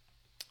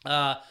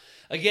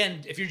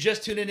again, if you're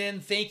just tuning in,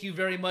 thank you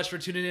very much for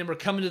tuning in. We're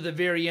coming to the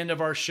very end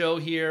of our show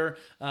here.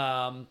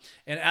 And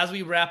as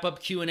we wrap up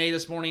Q&A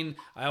this morning,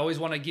 I always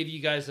want to give you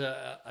guys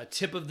a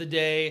tip of the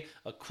day,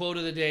 a quote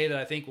of the day that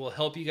I think will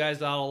help you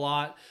guys out a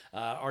lot.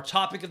 Our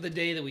topic of the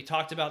day that we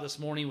talked about this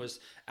morning was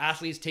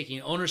athletes taking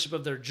ownership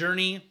of their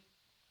journey.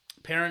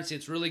 Parents,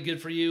 it's really good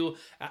for you.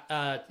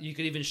 You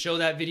could even show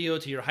that video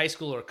to your high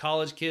school or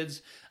college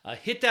kids.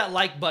 Hit that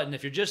like button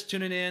if you're just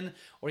tuning in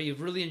or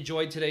you've really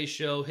enjoyed today's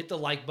show. Hit the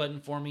like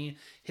button for me.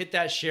 Hit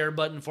that share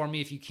button for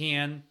me if you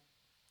can.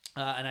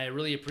 And I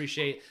really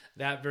appreciate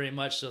that very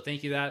much. So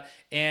thank you that.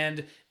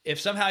 And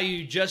if somehow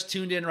you just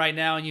tuned in right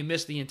now and you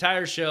missed the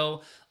entire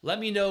show, let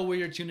me know where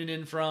you're tuning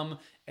in from.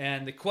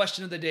 And the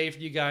question of the day for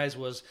you guys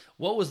was,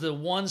 what was the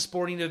one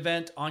sporting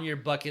event on your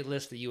bucket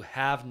list that you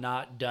have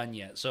not done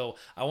yet? So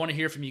I want to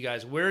hear from you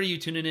guys. Where are you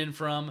tuning in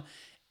from?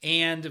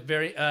 And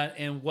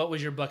what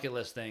was your bucket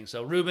list thing?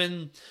 So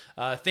Ruben,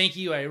 thank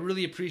you. I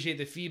really appreciate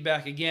the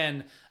feedback.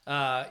 Again,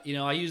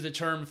 I use the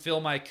term "fill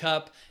my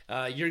cup."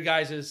 Your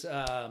guys'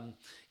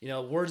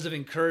 words of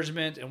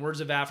encouragement and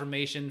words of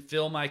affirmation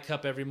fill my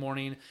cup every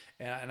morning,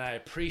 and I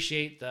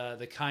appreciate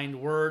the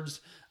kind words.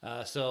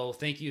 So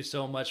thank you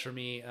so much for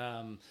me.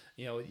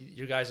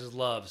 Your guys'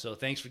 love. So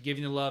thanks for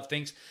giving the love.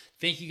 Thank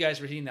you guys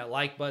for hitting that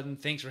like button.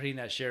 Thanks for hitting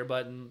that share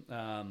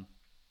button.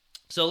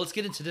 So let's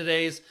get into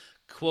today's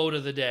quote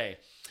of the day.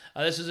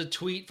 This is a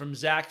tweet from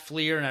Zach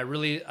Fleer, and I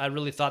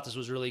really thought this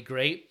was really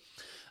great,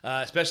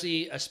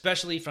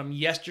 especially from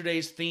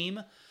yesterday's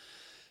theme.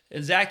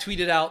 And Zach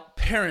tweeted out,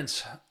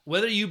 "Parents,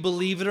 whether you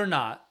believe it or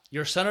not,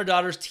 your son or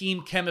daughter's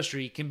team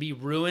chemistry can be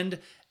ruined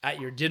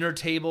at your dinner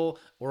table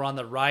or on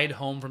the ride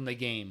home from the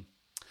game.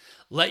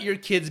 Let your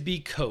kids be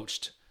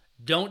coached.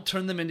 Don't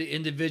turn them into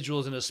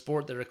individuals in a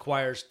sport that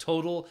requires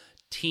total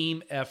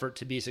team effort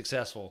to be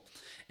successful."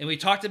 And we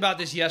talked about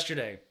this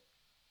yesterday.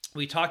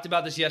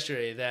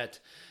 That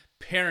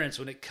parents,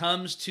 when it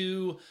comes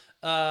to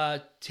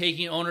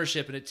taking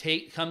ownership, and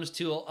it comes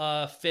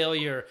to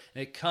failure,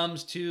 and it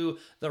comes to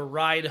the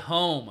ride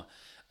home,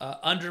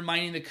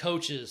 undermining the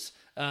coaches,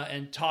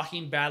 and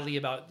talking badly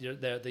about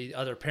the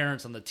other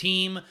parents on the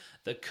team,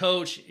 the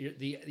coach,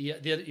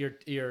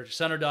 your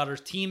son or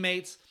daughter's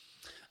teammates,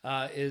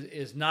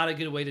 is not a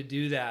good way to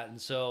do that.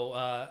 And so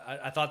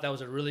I thought that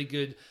was a really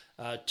good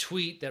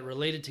tweet that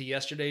related to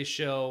yesterday's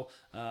show.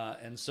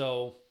 And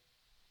so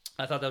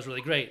I thought that was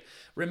really great.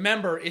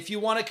 Remember, if you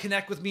want to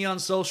connect with me on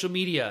social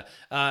media,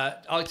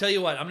 I'll tell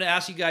you what, I'm going to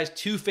ask you guys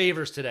 2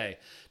 favors today.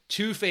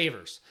 2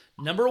 favors.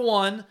 Number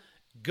 1,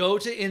 go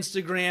to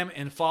Instagram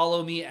and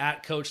follow me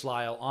at Coach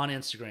Lyle on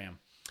Instagram.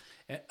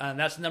 And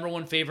that's the number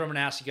 1 favor I'm going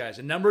to ask you guys.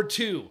 And number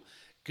 2,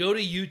 go to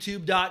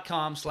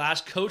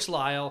youtube.com/Coach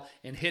Lyle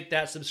and hit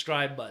that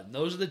subscribe button.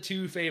 Those are the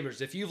 2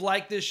 favors. If you've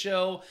liked this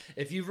show,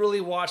 if you've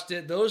really watched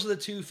it, those are the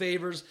 2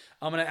 favors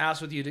I'm going to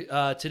ask with you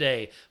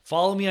today.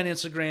 Follow me on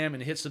Instagram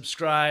and hit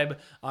subscribe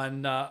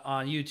on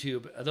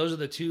YouTube. Those are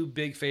the 2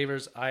 big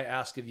favors I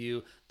ask of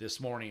you this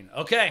morning.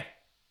 Okay.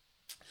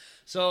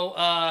 So,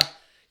 I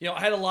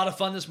had a lot of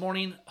fun this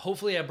morning.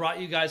 Hopefully I brought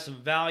you guys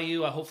some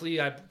value. Hopefully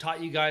I taught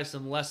you guys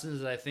some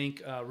lessons that I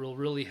think will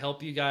really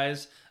help you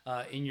guys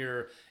in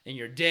your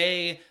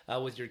day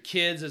with your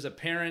kids as a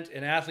parent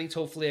and athletes.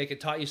 Hopefully I could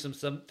taught you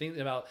something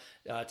about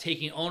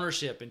taking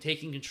ownership and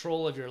taking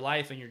control of your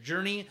life and your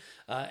journey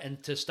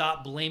and to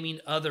stop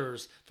blaming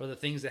others for the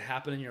things that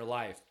happen in your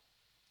life.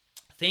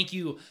 Thank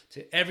you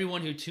to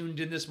everyone who tuned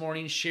in this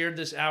morning, shared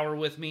this hour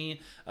with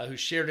me, who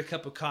shared a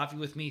cup of coffee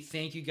with me.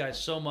 Thank you guys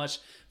so much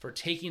for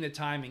taking the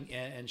time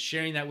and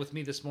sharing that with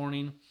me this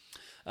morning.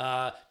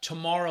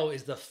 Tomorrow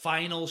is the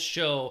final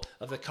show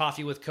of the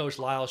Coffee with Coach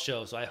Lyle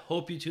show. So I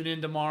hope you tune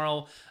in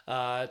tomorrow.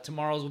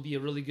 Tomorrow's will be a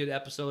really good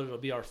episode. It'll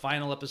be our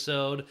final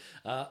episode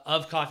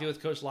of Coffee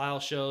with Coach Lyle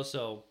show.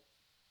 So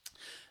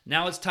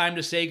now it's time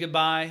to say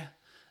goodbye.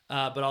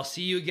 But I'll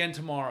see you again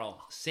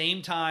tomorrow.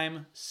 Same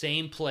time,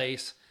 same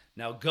place.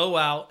 Now go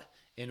out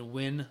and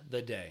win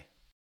the day.